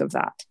truth of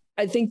that.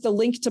 I think the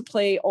link to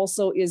play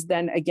also is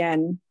then,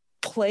 again,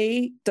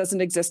 play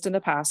doesn't exist in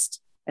the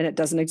past. And it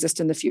doesn't exist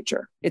in the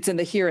future. It's in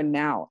the here and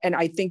now. And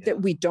I think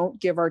that we don't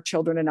give our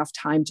children enough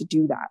time to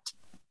do that.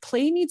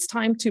 Play needs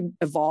time to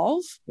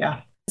evolve.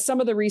 Yeah.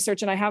 Some of the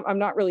research, and I'm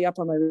not really up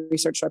on my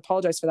research, so I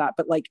apologize for that,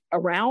 but like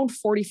around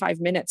 45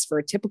 minutes for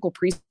a typical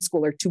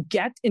preschooler to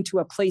get into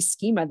a play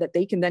schema that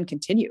they can then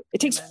continue. It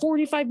takes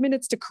 45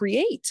 minutes to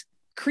create.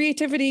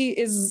 Creativity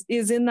is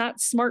in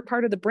that smart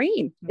part of the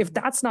brain. If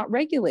that's not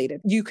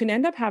regulated, you can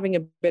end up having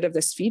a bit of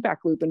this feedback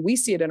loop. And we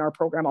see it in our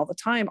program all the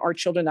time. Our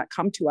children that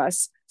come to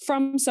us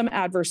from some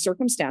adverse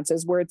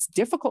circumstances where it's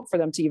difficult for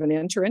them to even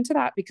enter into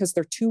that because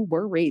they're too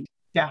worried.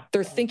 Yeah.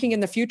 They're thinking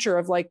in the future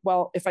of like,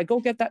 well, if I go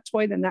get that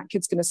toy, then that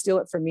kid's going to steal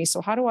it from me. So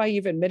how do I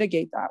even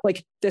mitigate that?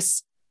 Like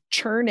this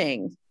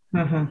churning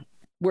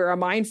where I'm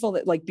mindful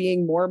that like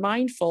being more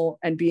mindful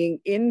and being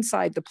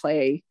inside the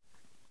play,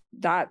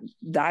 that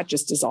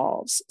just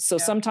dissolves. So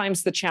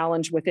sometimes the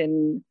challenge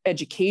within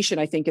education,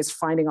 I think, is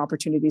finding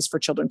opportunities for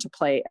children to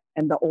play.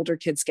 And the older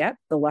kids get,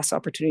 the less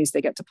opportunities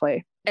they get to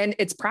play. And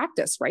it's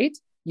practice, right?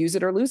 Use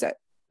it or lose it.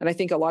 And I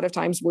think a lot of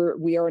times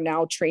we are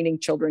now training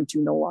children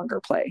to no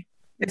longer play.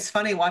 It's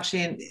funny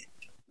watching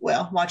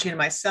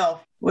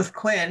myself with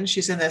Quinn.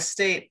 She's in this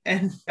state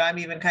and I'm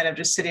even kind of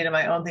just sitting in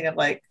my own thing of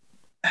like,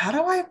 how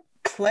do I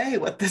play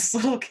with this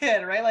little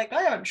kid, right? Like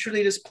I haven't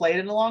truly just played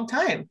in a long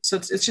time. So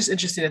it's just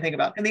interesting to think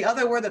about. And the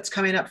other word that's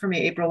coming up for me,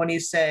 April, when you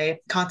say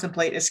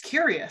contemplate, is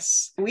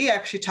curious. We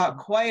actually talk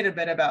quite a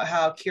bit about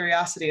how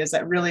curiosity is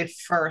that really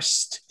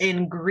first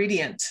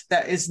ingredient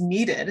that is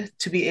needed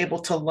to be able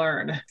to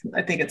learn.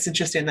 I think it's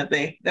interesting that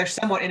they're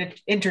somewhat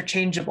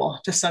interchangeable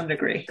to some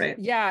degree, right?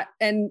 Yeah.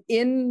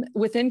 And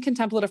within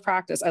contemplative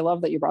practice, I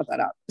love that you brought that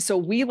up. So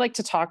we like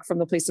to talk from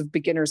the place of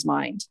beginner's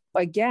mind.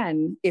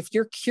 Again, if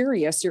you're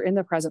curious, you're in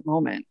the present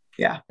moment.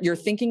 Yeah. You're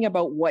thinking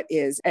about what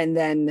is, and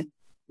then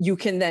you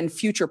can then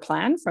future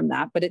plan from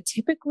that. But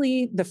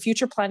the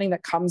future planning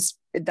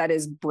that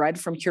is bred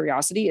from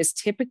curiosity is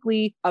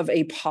typically of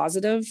a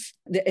positive,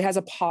 it has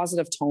a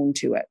positive tone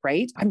to it,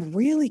 right? I'm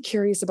really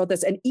curious about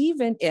this. And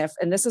even if,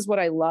 and this is what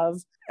I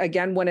love,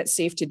 again, when it's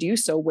safe to do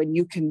so, when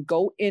you can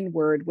go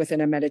inward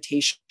within a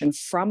meditation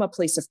from a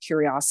place of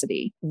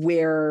curiosity,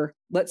 where,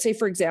 let's say,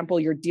 for example,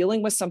 you're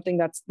dealing with something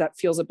that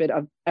feels a bit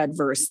of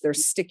adverse.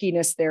 There's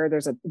stickiness there.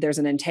 There's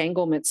an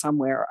entanglement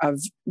somewhere of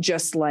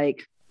just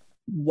like,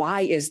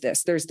 why is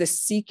this? There's this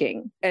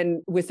seeking.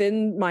 And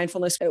within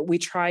mindfulness, we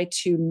try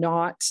to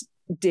not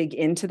dig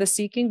into the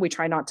seeking. We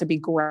try not to be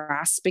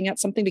grasping at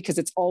something because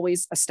it's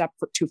always a step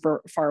too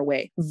far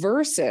away,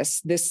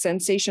 versus this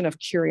sensation of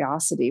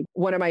curiosity.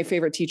 One of my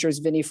favorite teachers,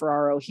 Vinnie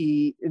Ferraro,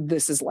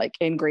 this is like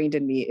ingrained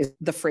in me, is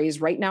the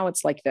phrase, right now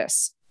it's like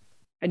this.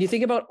 And you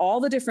think about all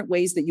the different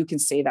ways that you can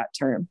say that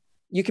term.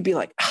 You could be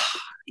like,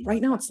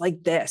 right now it's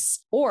like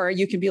this. Or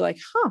you can be like,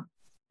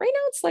 right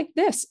now it's like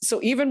this.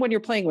 So even when you're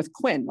playing with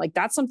Quinn, like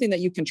that's something that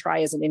you can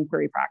try as an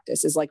inquiry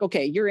practice, is like,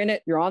 okay, you're in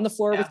it. You're on the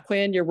floor with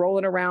Quinn. You're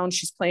rolling around.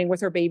 She's playing with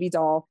her baby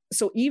doll.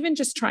 So even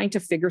just trying to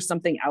figure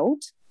something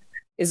out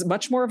is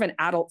much more of an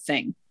adult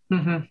thing.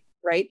 Mm-hmm.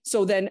 Right.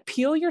 So then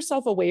peel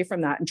yourself away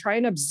from that and try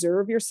and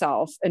observe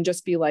yourself and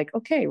just be like,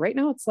 okay, right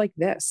now it's like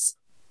this.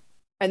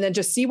 And then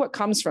just see what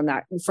comes from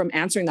that, from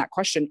answering that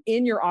question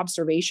in your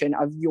observation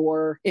of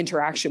your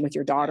interaction with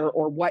your daughter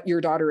or what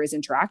your daughter is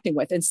interacting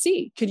with, and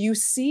see, can you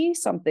see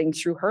something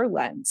through her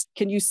lens?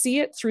 Can you see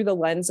it through the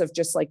lens of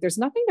just like, there's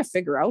nothing to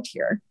figure out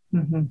here.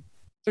 Mm-hmm.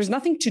 There's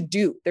nothing to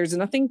do. There's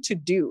nothing to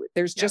do.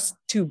 There's just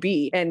to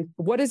be. And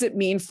what does it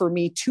mean for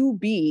me to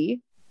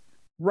be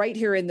right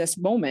here in this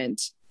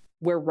moment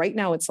where right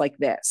now it's like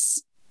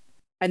this?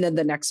 And then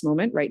the next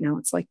moment, right now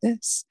it's like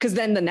this. Because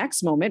then the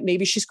next moment,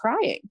 maybe she's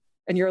crying.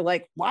 And you're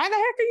like, why the heck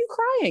are you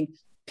crying?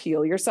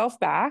 Peel yourself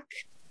back.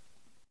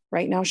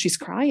 Right now she's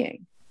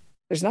crying.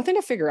 There's nothing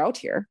to figure out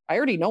here. I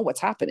already know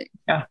what's happening.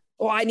 Yeah.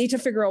 Oh, I need to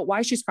figure out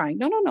why she's crying.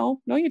 No,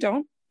 you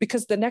don't.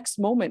 Because the next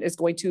moment is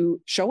going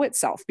to show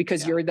itself,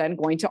 because you're then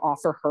going to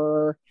offer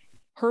her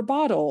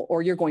bottle,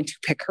 or you're going to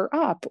pick her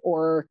up,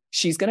 or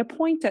she's going to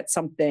point at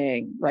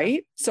something,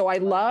 right? So I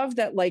love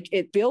that, like,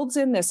 it builds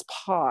in this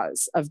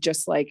pause of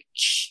just like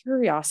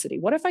curiosity.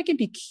 What if I could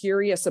be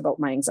curious about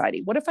my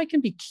anxiety? What if I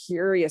can be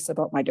curious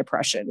about my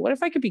depression? What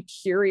if I could be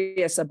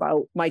curious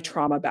about my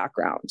trauma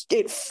background?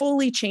 It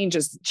fully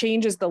changes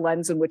the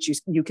lens in which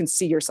you can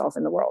see yourself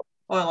in the world.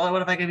 Well,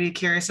 what if I could be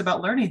curious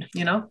about learning,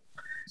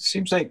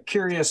 Seems like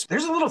curious.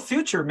 There's a little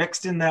future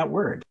mixed in that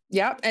word.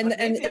 Yeah. And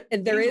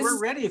there is, we're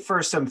ready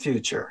for some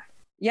future.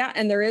 Yeah.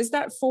 And there is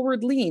that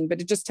forward lean, but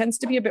it just tends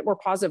to be a bit more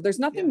positive. There's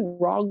nothing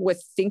wrong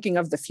with thinking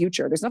of the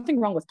future. There's nothing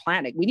wrong with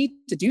planning. We need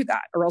to do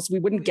that, or else we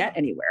wouldn't get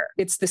anywhere.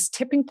 It's this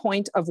tipping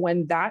point of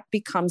when that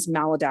becomes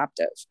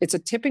maladaptive. It's a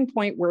tipping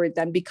point where it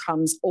then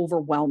becomes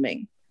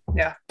overwhelming.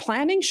 Yeah.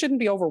 Planning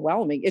shouldn't be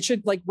overwhelming. It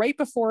should, like, right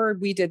before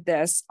we did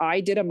this, I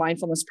did a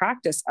mindfulness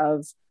practice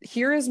of,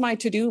 here is my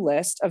to-do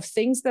list of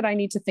things that I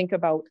need to think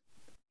about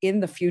in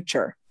the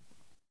future,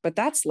 but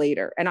that's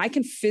later. And I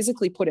can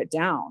physically put it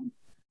down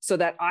so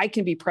that I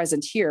can be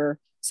present here,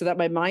 so that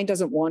my mind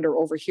doesn't wander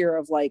over here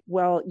of like,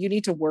 well, you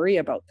need to worry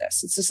about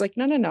this. It's just like,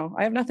 no,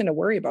 I have nothing to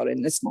worry about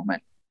in this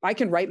moment. I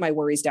can write my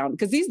worries down,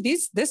 because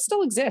this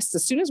still exists.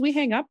 As soon as we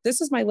hang up, this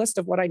is my list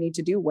of what I need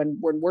to do when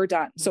we're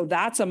done. So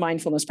that's a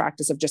mindfulness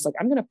practice of just like,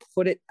 I'm going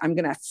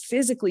to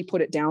physically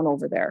put it down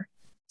over there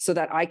so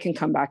that I can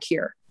come back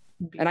here,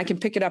 and I can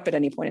pick it up at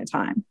any point in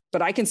time,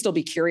 but I can still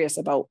be curious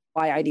about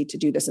why I need to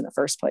do this in the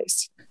first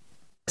place.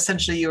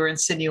 Essentially, you were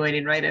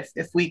insinuating, right?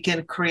 If we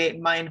can create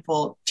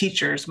mindful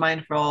teachers,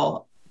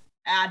 mindful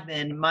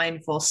admin,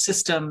 mindful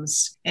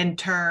systems, in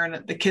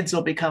turn, the kids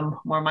will become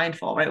more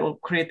mindful, right? We'll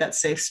create that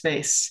safe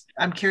space.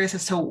 I'm curious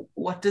as to,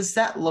 what does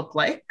that look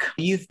like?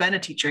 You've been a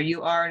teacher.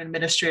 You are an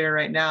administrator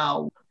right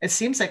now. It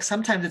seems like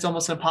sometimes it's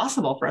almost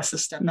impossible for us to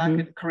step back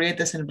and create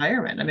this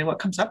environment. I mean, what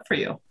comes up for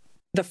you?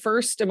 The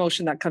first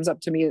emotion that comes up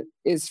to me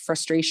is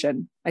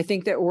frustration. I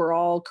think that we're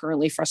all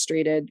currently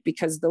frustrated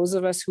because those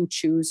of us who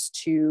choose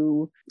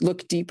to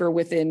look deeper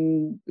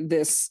within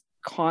this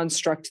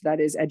construct that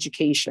is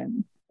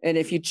education, and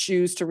if you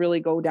choose to really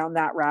go down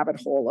that rabbit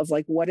hole of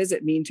like, what does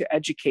it mean to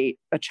educate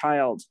a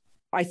child?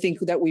 I think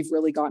that we've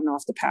really gotten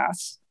off the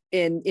path.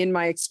 In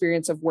my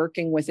experience of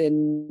working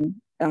within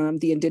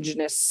the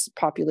Indigenous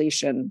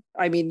population,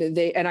 I mean,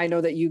 and I know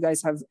that you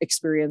guys have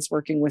experience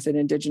working within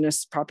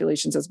Indigenous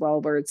populations as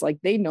well, where it's like,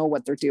 they know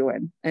what they're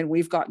doing. And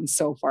we've gotten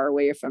so far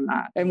away from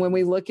that. And when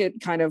we look at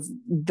kind of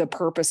the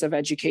purpose of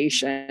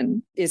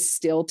education is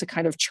still to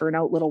kind of churn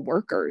out little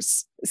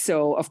workers.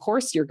 So of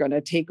course you're going to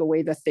take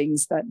away the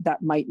things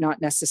that might not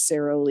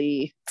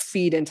necessarily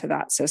feed into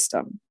that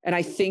system. And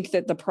I think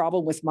that the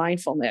problem with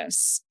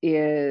mindfulness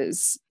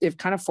is it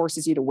kind of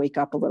forces you to wake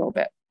up a little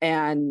bit.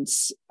 And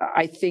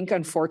I think,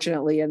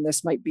 unfortunately, and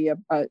this might be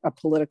a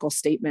political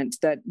statement,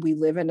 that we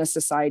live in a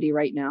society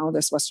right now,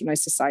 this westernized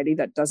society,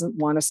 that doesn't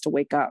want us to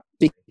wake up,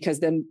 because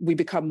then we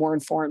become more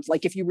informed.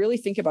 Like, if you really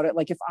think about it,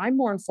 like, if I'm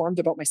more informed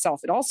about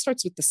myself, it all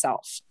starts with the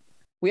self.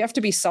 We have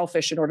to be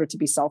selfish in order to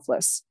be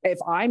selfless. If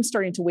I'm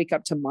starting to wake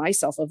up to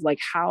myself of like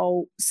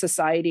how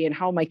society and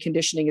how my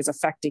conditioning is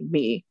affecting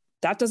me,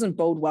 that doesn't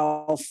bode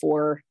well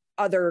for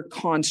other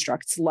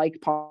constructs like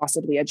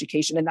possibly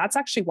education. And that's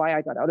actually why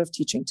I got out of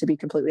teaching, to be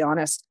completely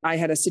honest. I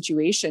had a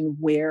situation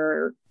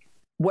where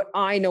what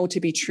I know to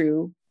be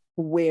true,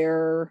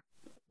 where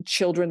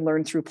children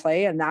learn through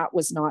play, and that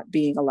was not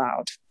being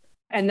allowed.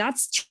 And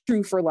that's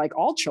true for like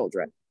all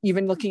children.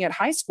 even looking at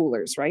high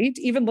schoolers, right?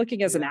 Even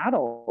looking as an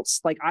adult,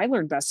 like I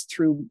learned best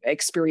through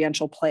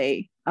experiential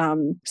play.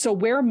 So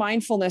where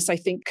mindfulness, I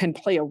think, can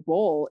play a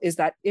role is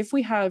that if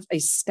we have a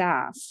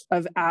staff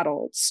of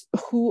adults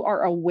who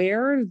are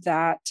aware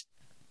that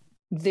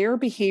their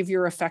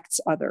behavior affects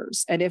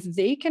others, and if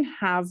they can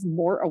have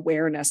more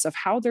awareness of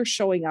how they're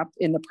showing up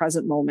in the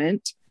present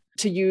moment,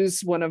 to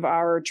use one of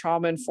our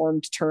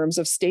trauma-informed terms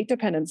of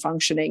state-dependent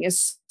functioning,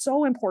 is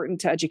so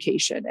important to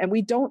education, and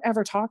we don't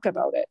ever talk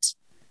about it.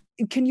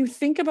 Can you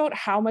think about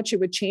how much it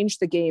would change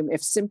the game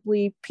if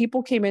simply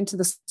people came into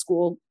the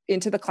school,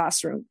 into the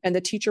classroom, and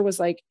the teacher was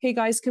like, hey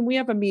guys, can we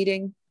have a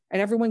meeting?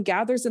 And everyone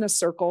gathers in a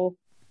circle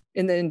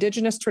in the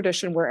Indigenous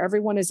tradition where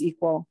everyone is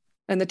equal.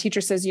 And the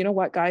teacher says, you know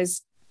what,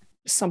 guys,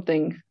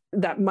 something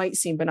that might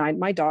seem benign.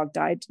 My dog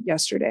died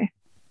yesterday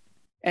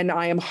and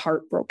I am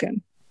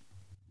heartbroken.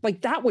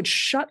 Like that would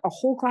shut a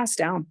whole class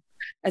down.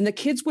 And the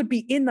kids would be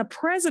in the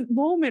present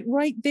moment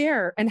right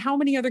there. And how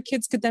many other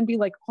kids could then be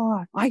like,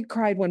 oh, I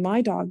cried when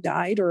my dog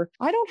died, or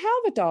I don't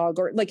have a dog,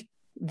 or like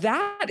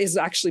that is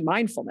actually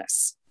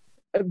mindfulness.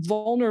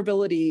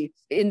 Vulnerability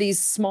in these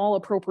small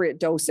appropriate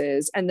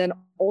doses, and then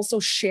also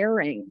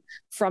sharing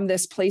from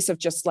this place of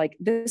just like,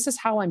 this is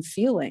how I'm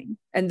feeling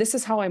and this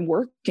is how I'm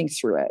working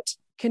through it.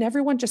 Can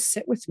everyone just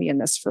sit with me in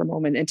this for a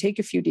moment and take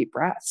a few deep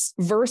breaths?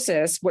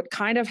 Versus what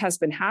kind of has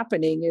been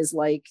happening is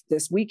like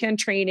this weekend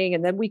training,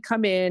 and then we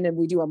come in and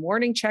we do a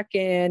morning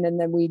check-in, and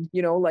then we,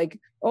 like,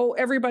 oh,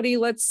 everybody,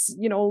 let's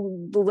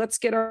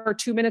get our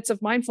 2 minutes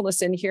of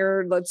mindfulness in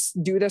here. Let's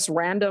do this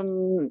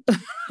random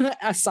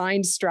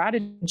assigned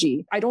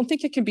strategy. I don't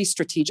think it can be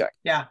strategic.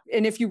 Yeah.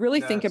 And if you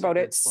really think about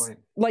it,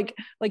 like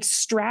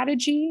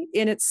strategy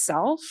in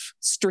itself,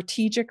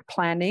 strategic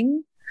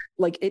planning,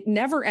 like it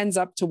never ends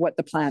up to what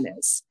the plan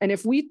is. And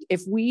if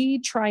we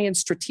try and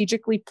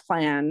strategically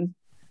plan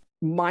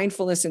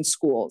mindfulness in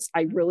schools,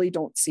 I really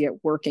don't see it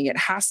working. It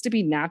has to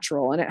be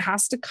natural, and it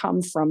has to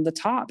come from the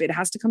top. It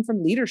has to come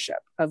from leadership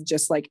of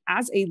just like,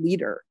 as a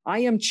leader, I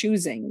am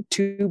choosing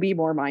to be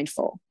more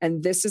mindful,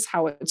 and this is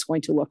how it's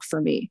going to look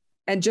for me.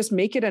 And just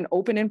make it an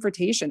open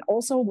invitation.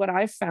 Also, what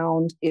I've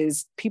found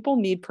is people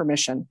need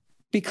permission,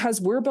 because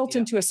we're built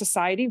into a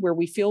society where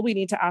we feel we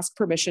need to ask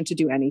permission to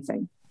do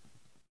anything.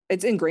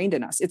 It's ingrained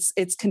in us.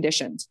 It's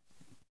conditioned.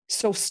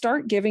 So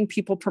start giving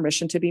people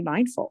permission to be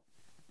mindful.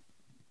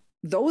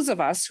 Those of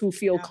us who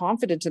feel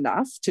confident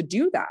enough to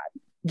do that,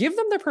 give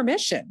them the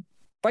permission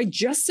by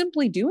just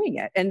simply doing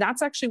it. And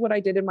that's actually what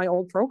I did in my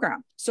old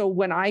program. So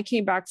when I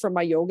came back from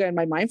my yoga and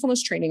my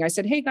mindfulness training, I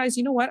said, hey guys,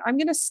 you know what? I'm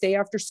going to stay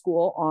after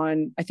school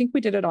on, I think we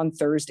did it on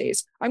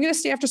Thursdays. I'm going to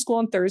stay after school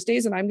on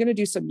Thursdays, and I'm going to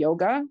do some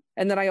yoga.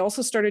 And then I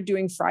also started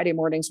doing Friday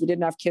mornings. We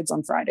didn't have kids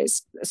on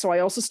Fridays. So I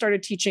also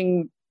started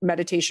teaching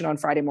meditation on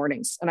Friday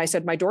mornings. And I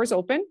said, my door's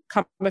open.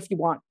 Come if you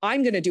want.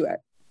 I'm going to do it.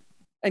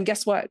 And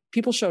guess what?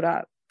 People showed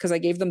up because I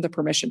gave them the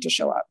permission to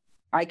show up.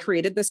 I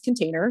created this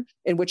container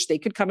in which they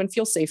could come and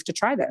feel safe to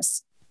try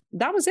this.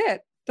 That was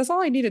it. That's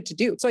all I needed to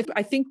do. So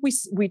I think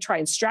we try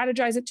and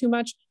strategize it too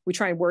much. We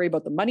try and worry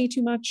about the money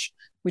too much.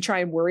 We try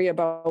and worry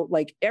about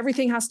like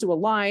everything has to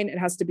align. It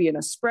has to be in a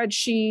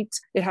spreadsheet.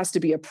 It has to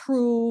be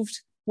approved.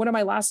 One of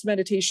my last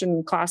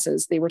meditation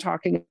classes, they were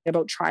talking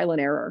about trial and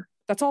error.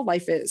 That's all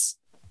life is.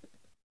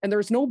 And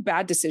there's no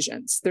bad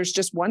decisions. There's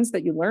just ones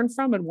that you learn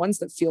from and ones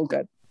that feel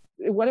good.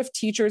 What if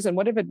teachers and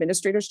what if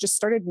administrators just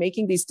started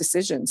making these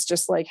decisions?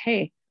 Just like,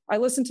 hey, I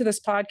listened to this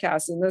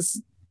podcast and this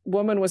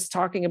woman was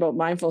talking about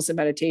mindfulness and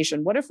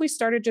meditation. What if we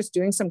started just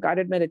doing some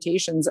guided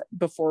meditations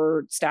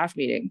before staff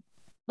meeting?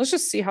 Let's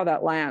just see how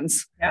that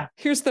lands. Yeah.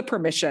 Here's the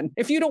permission.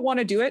 If you don't want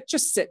to do it,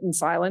 just sit in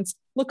silence,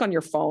 look on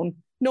your phone.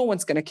 No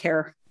one's going to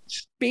care.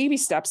 Baby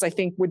steps, I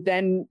think, would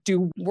then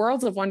do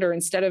worlds of wonder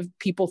instead of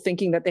people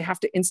thinking that they have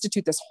to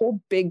institute this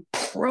whole big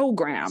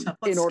program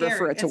in order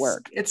for it to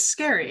work. It's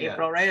scary,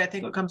 April, right? I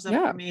think what comes up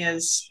for me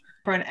is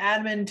for an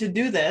admin to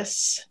do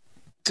this,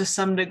 to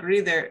some degree,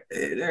 there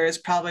is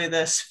probably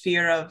this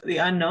fear of the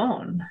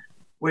unknown.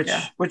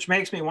 Which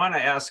makes me want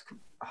to ask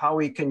how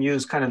we can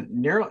use kind of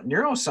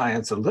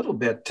neuroscience a little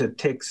bit to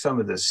take some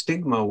of the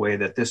stigma away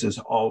that this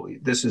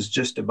is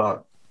just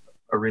about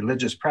a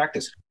religious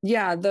practice.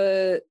 Yeah,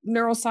 the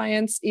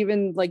neuroscience,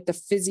 even like the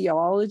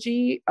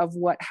physiology of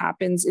what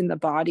happens in the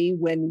body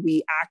when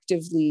we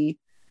actively,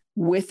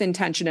 with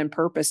intention and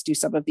purpose, do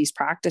some of these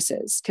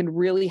practices can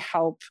really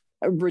help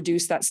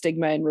reduce that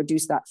stigma and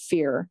reduce that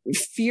fear.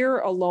 Fear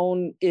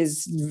alone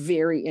is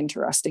very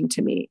interesting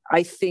to me.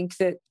 I think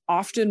that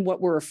often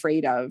what we're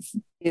afraid of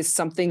is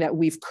something that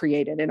we've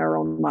created in our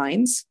own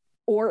minds,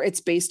 or it's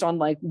based on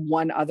like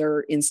one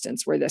other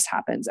instance where this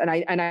happens. And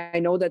I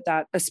know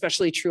that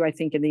especially true, I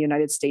think, in the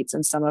United States,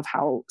 and some of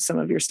how some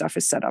of your stuff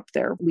is set up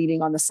there,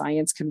 leaning on the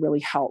science can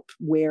really help,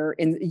 where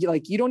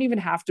you don't even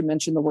have to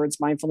mention the words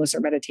mindfulness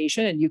or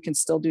meditation, and you can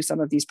still do some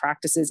of these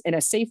practices in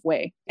a safe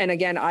way. And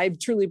again, I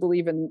truly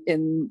believe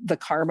in the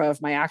karma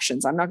of my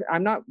actions.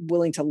 I'm not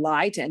willing to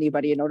lie to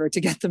anybody in order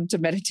to get them to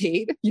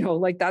meditate.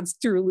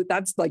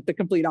 That's like the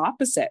complete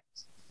opposite.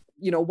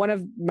 One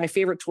of my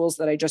favorite tools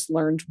that I just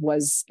learned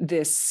was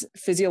this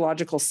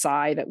physiological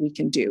sigh that we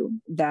can do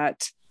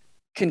that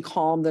can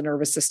calm the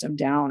nervous system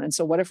down. And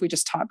so what if we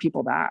just taught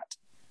people that?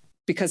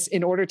 Because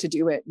in order to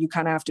do it, you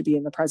kind of have to be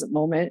in the present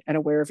moment and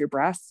aware of your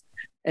breath.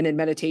 And in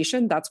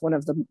meditation, that's one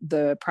of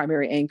the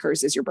primary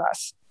anchors is your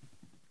breath.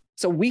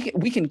 So we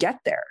can get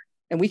there,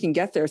 and we can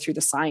get there through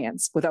the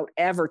science without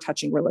ever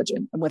touching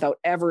religion, and without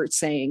ever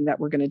saying that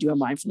we're going to do a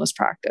mindfulness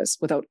practice,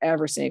 without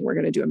ever saying we're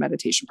going to do a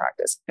meditation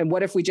practice. And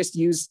what if we just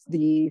use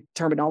the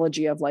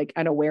terminology of like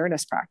an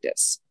awareness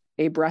practice,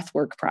 a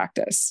breathwork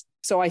practice?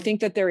 So I think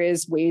that there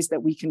is ways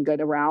that we can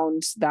get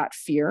around that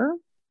fear.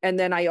 And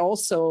then I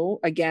also,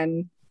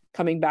 again,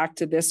 coming back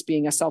to this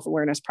being a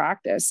self-awareness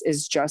practice,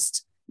 is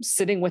just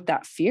sitting with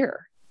that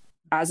fear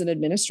as an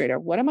administrator.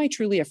 What am I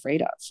truly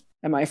afraid of?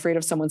 Am I afraid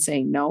of someone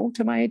saying no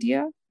to my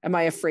idea? Am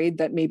I afraid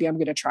that maybe I'm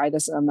going to try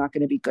this and I'm not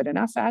going to be good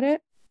enough at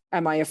it?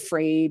 Am I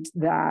afraid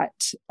that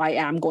I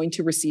am going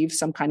to receive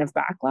some kind of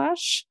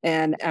backlash?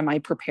 And am I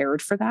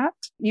prepared for that?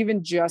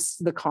 Even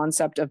just the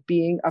concept of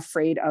being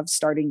afraid of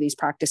starting these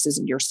practices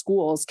in your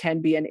schools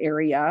can be an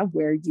area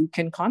where you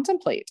can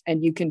contemplate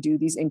and you can do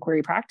these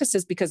inquiry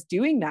practices, because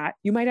doing that,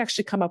 you might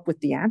actually come up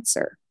with the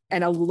answer.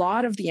 And a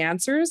lot of the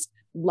answers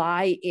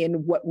lie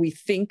in what we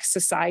think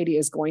society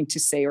is going to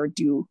say or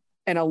do.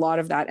 And a lot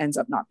of that ends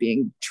up not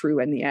being true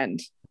in the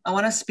end. I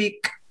want to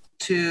speak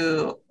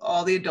to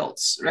all the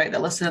adults, right,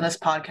 that listen to this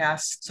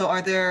podcast. So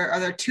are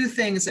there two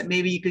things that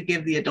maybe you could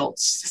give the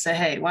adults to say,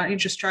 hey, why don't you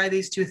just try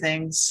these two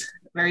things?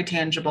 Very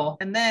tangible.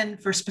 And then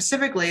for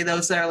specifically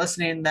those that are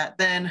listening that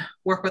then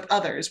work with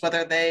others,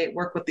 whether they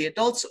work with the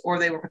adults or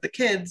they work with the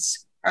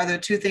kids, are there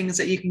two things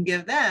that you can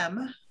give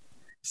them?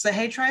 Say,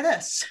 hey, try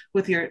this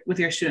with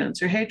your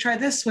students, or hey, try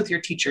this with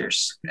your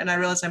teachers. And I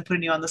realize I'm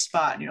putting you on the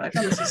spot and you're like,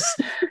 oh, this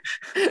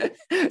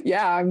is.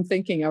 Yeah, I'm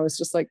thinking, I was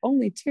just like,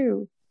 only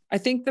two. I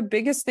think the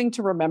biggest thing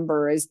to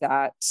remember is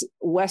that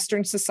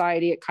Western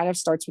society, it kind of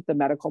starts with the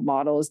medical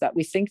model, is that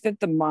we think that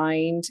the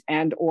mind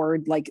and or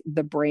like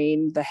the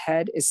brain, the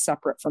head is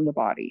separate from the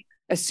body.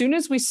 As soon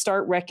as we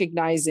start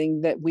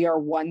recognizing that we are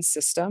one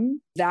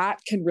system, that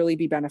can really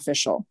be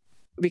beneficial.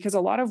 Because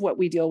a lot of what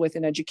we deal with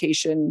in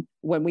education,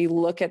 when we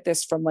look at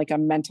this from like a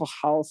mental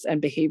health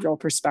and behavioral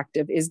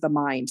perspective, is the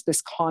mind,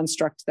 this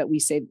construct that we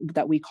say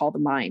that we call the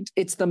mind.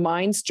 It's the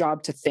mind's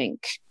job to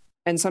think.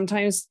 And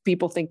sometimes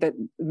people think that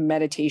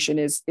meditation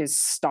is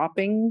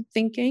stopping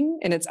thinking,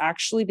 and it's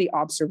actually the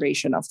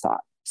observation of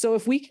thought. So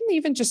if we can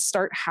even just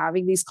start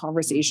having these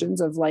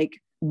conversations of like,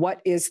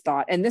 what is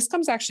thought? And this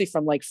comes actually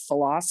from like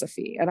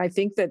philosophy. And I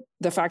think that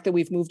the fact that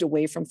we've moved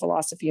away from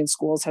philosophy in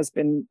schools has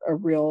been a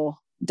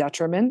real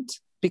detriment,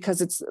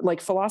 because it's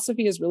like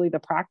philosophy is really the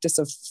practice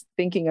of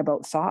thinking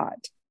about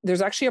thought.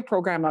 There's actually a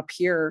program up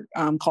here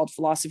called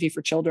Philosophy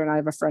for Children. I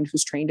have a friend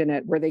who's trained in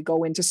it, where they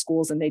go into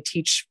schools and they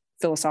teach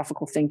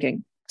philosophical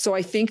thinking. So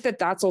I think that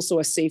that's also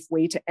a safe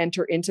way to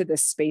enter into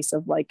this space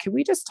of like, can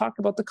we just talk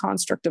about the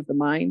construct of the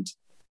mind?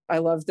 I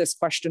love this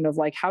question of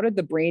like, how did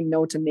the brain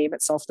know to name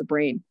itself the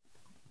brain?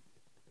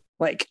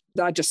 Like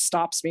that just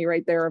stops me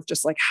right there of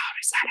just like, how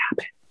does that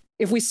happen?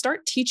 If we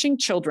start teaching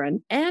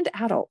children and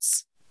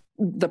adults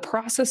the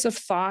process of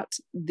thought,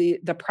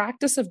 the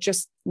practice of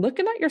just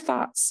looking at your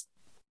thoughts,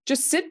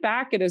 just sit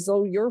back and as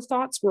though your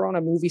thoughts were on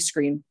a movie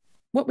screen.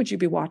 What would you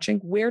be watching?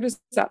 Where does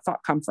that thought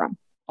come from?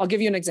 I'll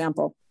give you an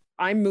example.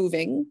 I'm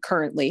moving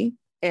currently,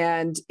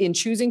 and in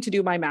choosing to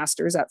do my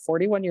master's at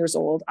 41 years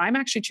old, I'm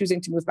actually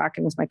choosing to move back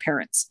in with my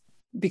parents,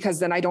 because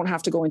then I don't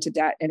have to go into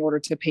debt in order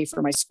to pay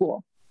for my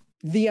school.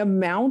 The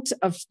amount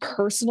of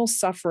personal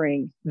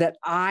suffering that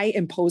I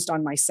imposed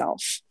on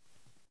myself,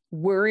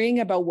 worrying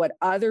about what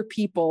other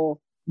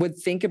people would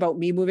think about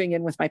me moving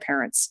in with my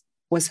parents,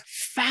 was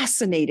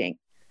fascinating.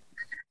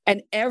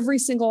 And every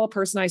single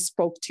person I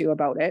spoke to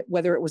about it,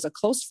 whether it was a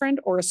close friend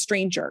or a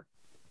stranger,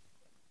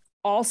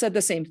 all said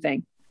the same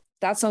thing.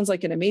 That sounds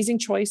like an amazing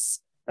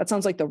choice. That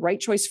sounds like the right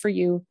choice for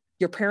you.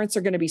 Your parents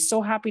are going to be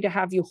so happy to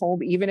have you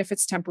home, even if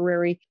it's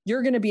temporary.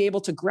 You're going to be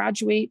able to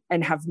graduate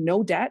and have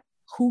no debt.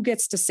 Who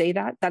gets to say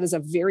that? That is a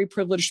very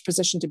privileged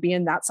position to be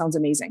in. That sounds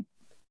amazing.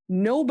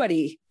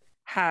 Nobody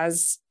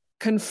has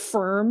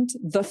confirmed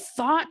the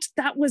thought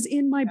that was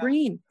in my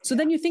brain. So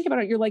then you think about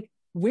it, you're like,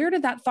 where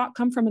did that thought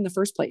come from in the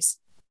first place?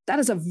 That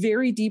is a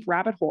very deep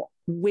rabbit hole.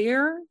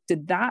 Where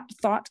did that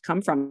thought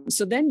come from?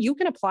 So then you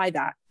can apply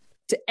that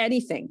to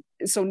anything.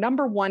 So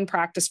number one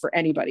practice for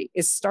anybody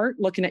is start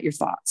looking at your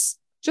thoughts.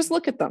 Just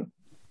look at them.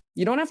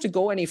 You don't have to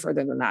go any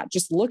further than that.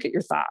 Just look at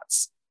your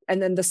thoughts.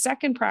 And then the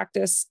second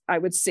practice, I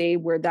would say,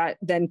 where that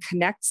then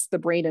connects the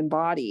brain and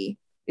body,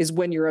 is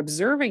when you're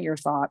observing your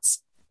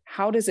thoughts,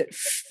 how does it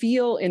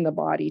feel in the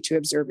body to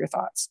observe your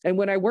thoughts? And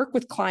when I work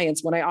with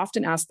clients, when I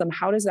often ask them,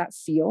 how does that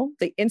feel?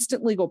 They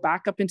instantly go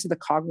back up into the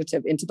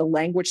cognitive, into the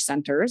language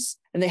centers,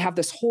 and they have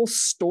this whole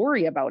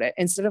story about it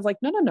instead of like,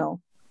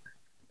 no.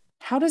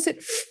 How does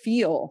it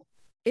feel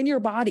in your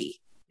body?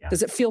 Yeah.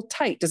 Does it feel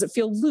tight? Does it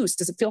feel loose?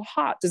 Does it feel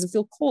hot? Does it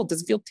feel cold?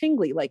 Does it feel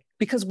tingly? Like,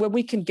 because when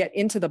we can get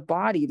into the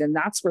body, then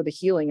that's where the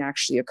healing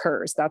actually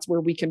occurs. That's where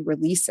we can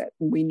release it.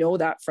 And we know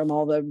that from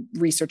all the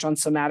research on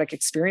somatic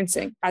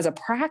experiencing. As a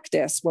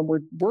practice, when we're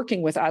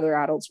working with other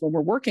adults, when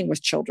we're working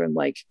with children,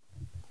 like,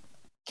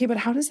 okay, but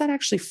how does that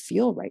actually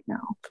feel right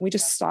now? Can we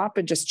just stop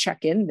and just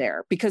check in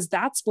there? Because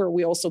that's where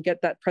we also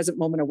get that present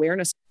moment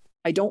awareness.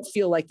 I don't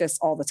feel like this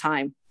all the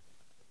time.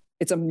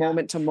 It's a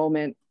moment to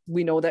moment.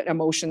 We know that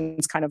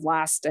emotions kind of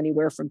last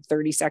anywhere from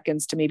 30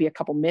 seconds to maybe a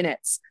couple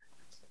minutes.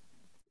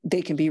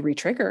 They can be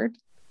re-triggered,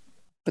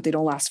 but they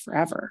don't last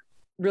forever.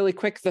 Really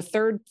quick, the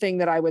third thing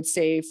that I would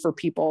say for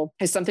people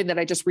is something that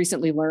I just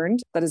recently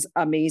learned that is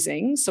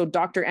amazing. So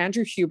Dr.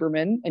 Andrew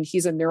Huberman, and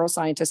he's a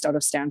neuroscientist out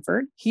of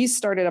Stanford. He's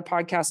started a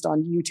podcast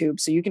on YouTube.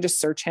 So you can just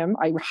search him.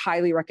 I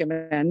highly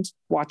recommend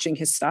watching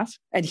his stuff.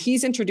 And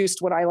he's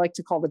introduced what I like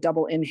to call the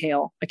double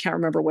inhale. I can't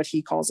remember what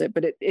he calls it,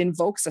 but it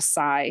invokes a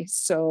sigh.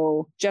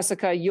 So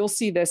Jessica, you'll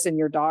see this in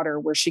your daughter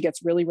where she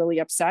gets really, really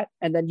upset.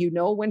 And then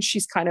when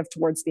she's kind of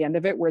towards the end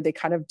of it, where they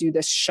kind of do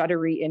this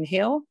shuddery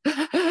inhale.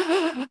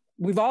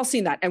 We've all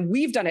seen that. And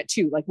we've done it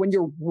too. Like when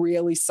you're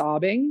really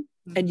sobbing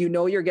and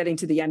you're getting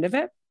to the end of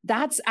it,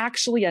 that's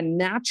actually a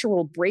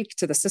natural break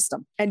to the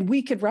system. And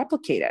we could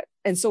replicate it.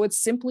 And so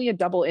it's simply a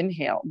double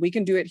inhale. We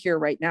can do it here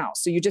right now.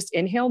 So you just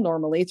inhale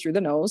normally through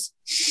the nose.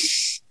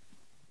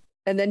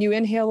 And then you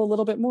inhale a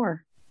little bit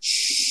more.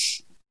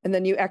 And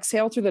then you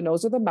exhale through the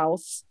nose or the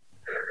mouth.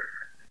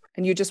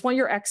 And you just want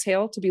your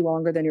exhale to be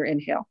longer than your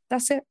inhale.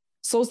 That's it.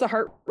 Slows the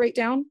heart rate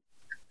down,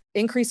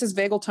 increases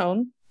vagal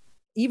tone.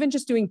 Even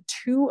just doing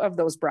 2 of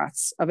those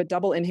breaths of a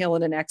double inhale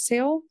and an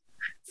exhale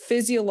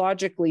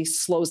physiologically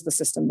slows the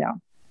system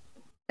down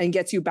and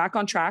gets you back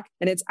on track.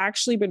 And it's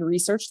actually been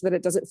researched that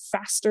it does it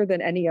faster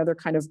than any other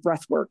kind of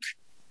breath work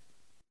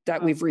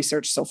that we've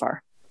researched so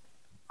far.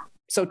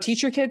 So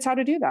teach your kids how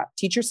to do that.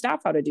 Teach your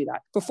staff how to do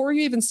that. Before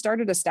you even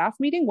started a staff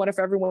meeting, what if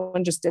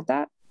everyone just did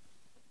that?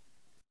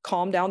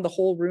 Calm down the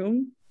whole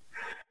room,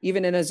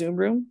 even in a Zoom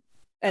room.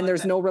 And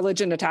there's no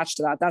religion attached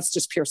to that. That's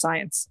just pure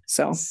science.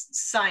 So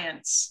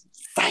Science.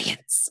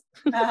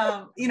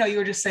 You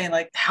were just saying,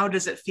 like, how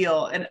does it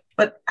feel?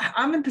 But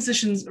I'm in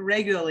positions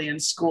regularly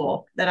in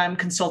school that I'm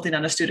consulting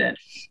on a student.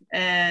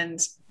 And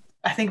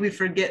I think we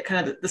forget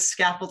kind of the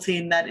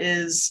scaffolding that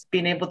is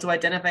being able to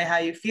identify how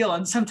you feel.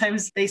 And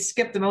sometimes they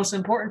skip the most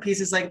important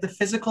pieces, like the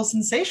physical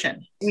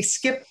sensation. We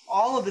skip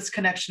all of this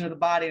connection to the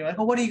body. We're like,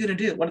 well, what are you going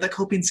to do? What are the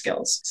coping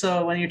skills?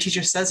 So when your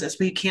teacher says this,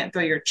 well, you can't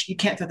throw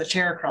the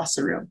chair across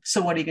the room.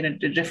 So what are you going to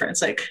do different?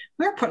 It's like,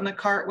 we're putting the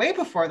cart way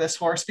before this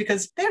horse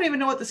because they don't even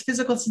know what this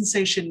physical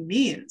sensation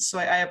means. So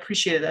I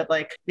appreciate that.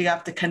 Like, we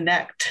have to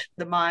connect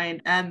the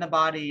mind and the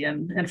body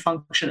and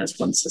function as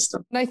one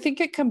system. And I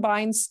think it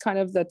combines kind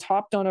of the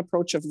top-down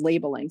approach of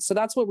labeling. So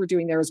that's what we're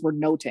doing there is we're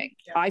noting.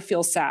 Yeah. I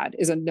feel sad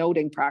is a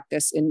noting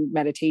practice in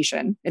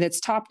meditation, and it's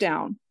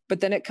top-down.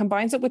 But then it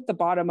combines it with the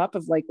bottom up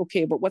of like,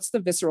 okay, but what's the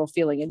visceral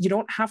feeling? And you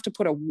don't have to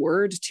put a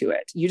word to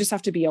it. You just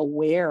have to be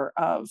aware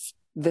of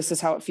this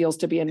is how it feels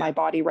to be in my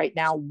body right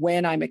now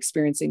when I'm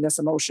experiencing this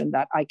emotion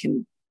that I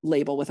can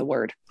label with a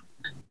word.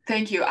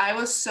 Thank you. I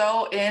was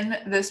so in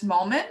this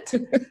moment.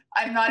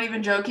 I'm not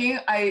even joking.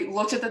 I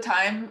looked at the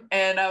time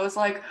and I was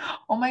like,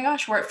 oh my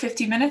gosh, we're at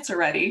 50 minutes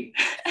already.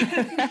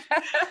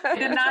 I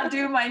did not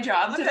do my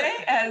job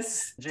today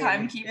as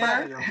timekeeper.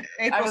 Yeah.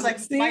 April's like,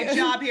 my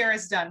job here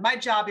is done. My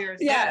job here is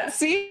done. Yeah,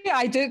 see,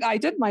 I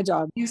did my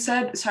job. You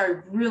said,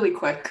 sorry, really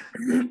quick,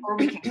 or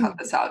we can cut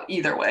this out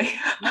either way.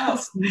 No,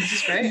 this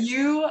is great.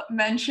 You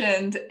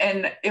mentioned,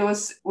 and it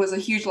was a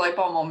huge light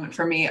bulb moment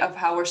for me of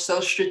how we're so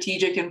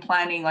strategic in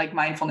planning like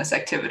mindfulness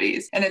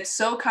activities. And it's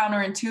so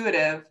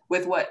counterintuitive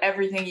with what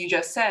everything you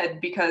just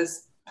said,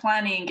 because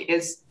planning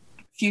is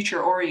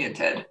future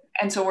oriented.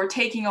 And so we're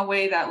taking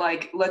away that,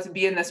 like, let's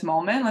be in this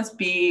moment, let's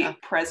be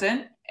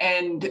present.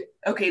 And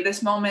okay,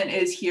 this moment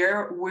is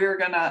here. We're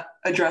going to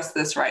address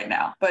this right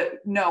now. But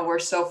no, we're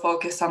so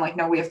focused on like,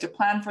 no, we have to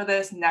plan for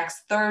this.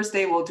 Next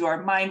Thursday, we'll do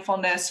our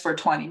mindfulness for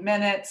 20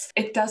 minutes.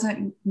 It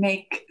doesn't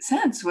make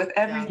sense with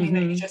everything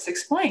that you just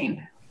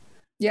explained.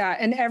 Yeah.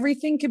 And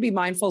everything can be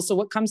mindful. So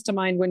what comes to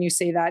mind when you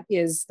say that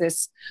is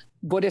this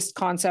Buddhist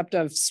concept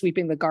of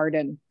sweeping the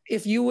garden.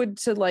 If you would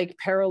to like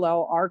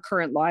parallel our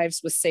current lives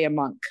with, say, a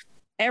monk,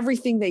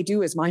 everything they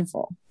do is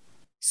mindful.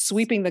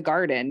 Sweeping the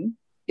garden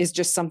is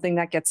just something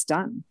that gets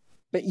done,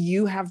 but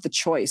you have the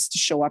choice to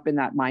show up in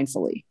that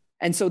mindfully.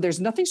 And so there's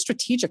nothing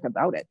strategic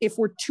about it. If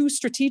we're too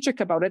strategic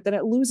about it, then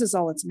it loses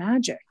all its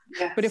magic.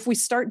 Yes. But if we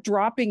start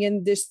dropping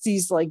in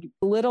these like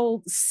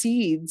little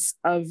seeds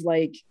of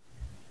like,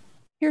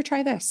 here,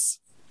 try this,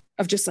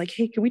 of just like,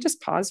 hey, can we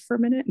just pause for a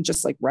minute and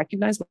just like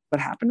recognize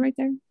what happened right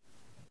there?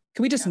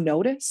 Can we just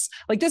notice?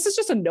 Like, this is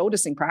just a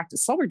noticing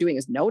practice. All we're doing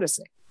is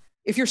noticing.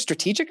 If you're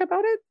strategic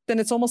about it, then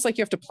it's almost like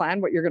you have to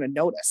plan what you're going to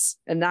notice.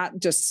 And that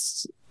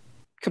just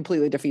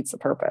completely defeats the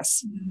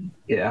purpose.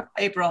 Yeah.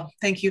 April,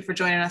 thank you for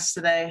joining us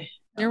today.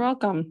 You're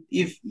welcome.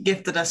 You've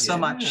gifted us so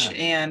much.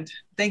 And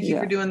thank you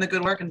for doing the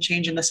good work and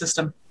changing the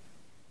system.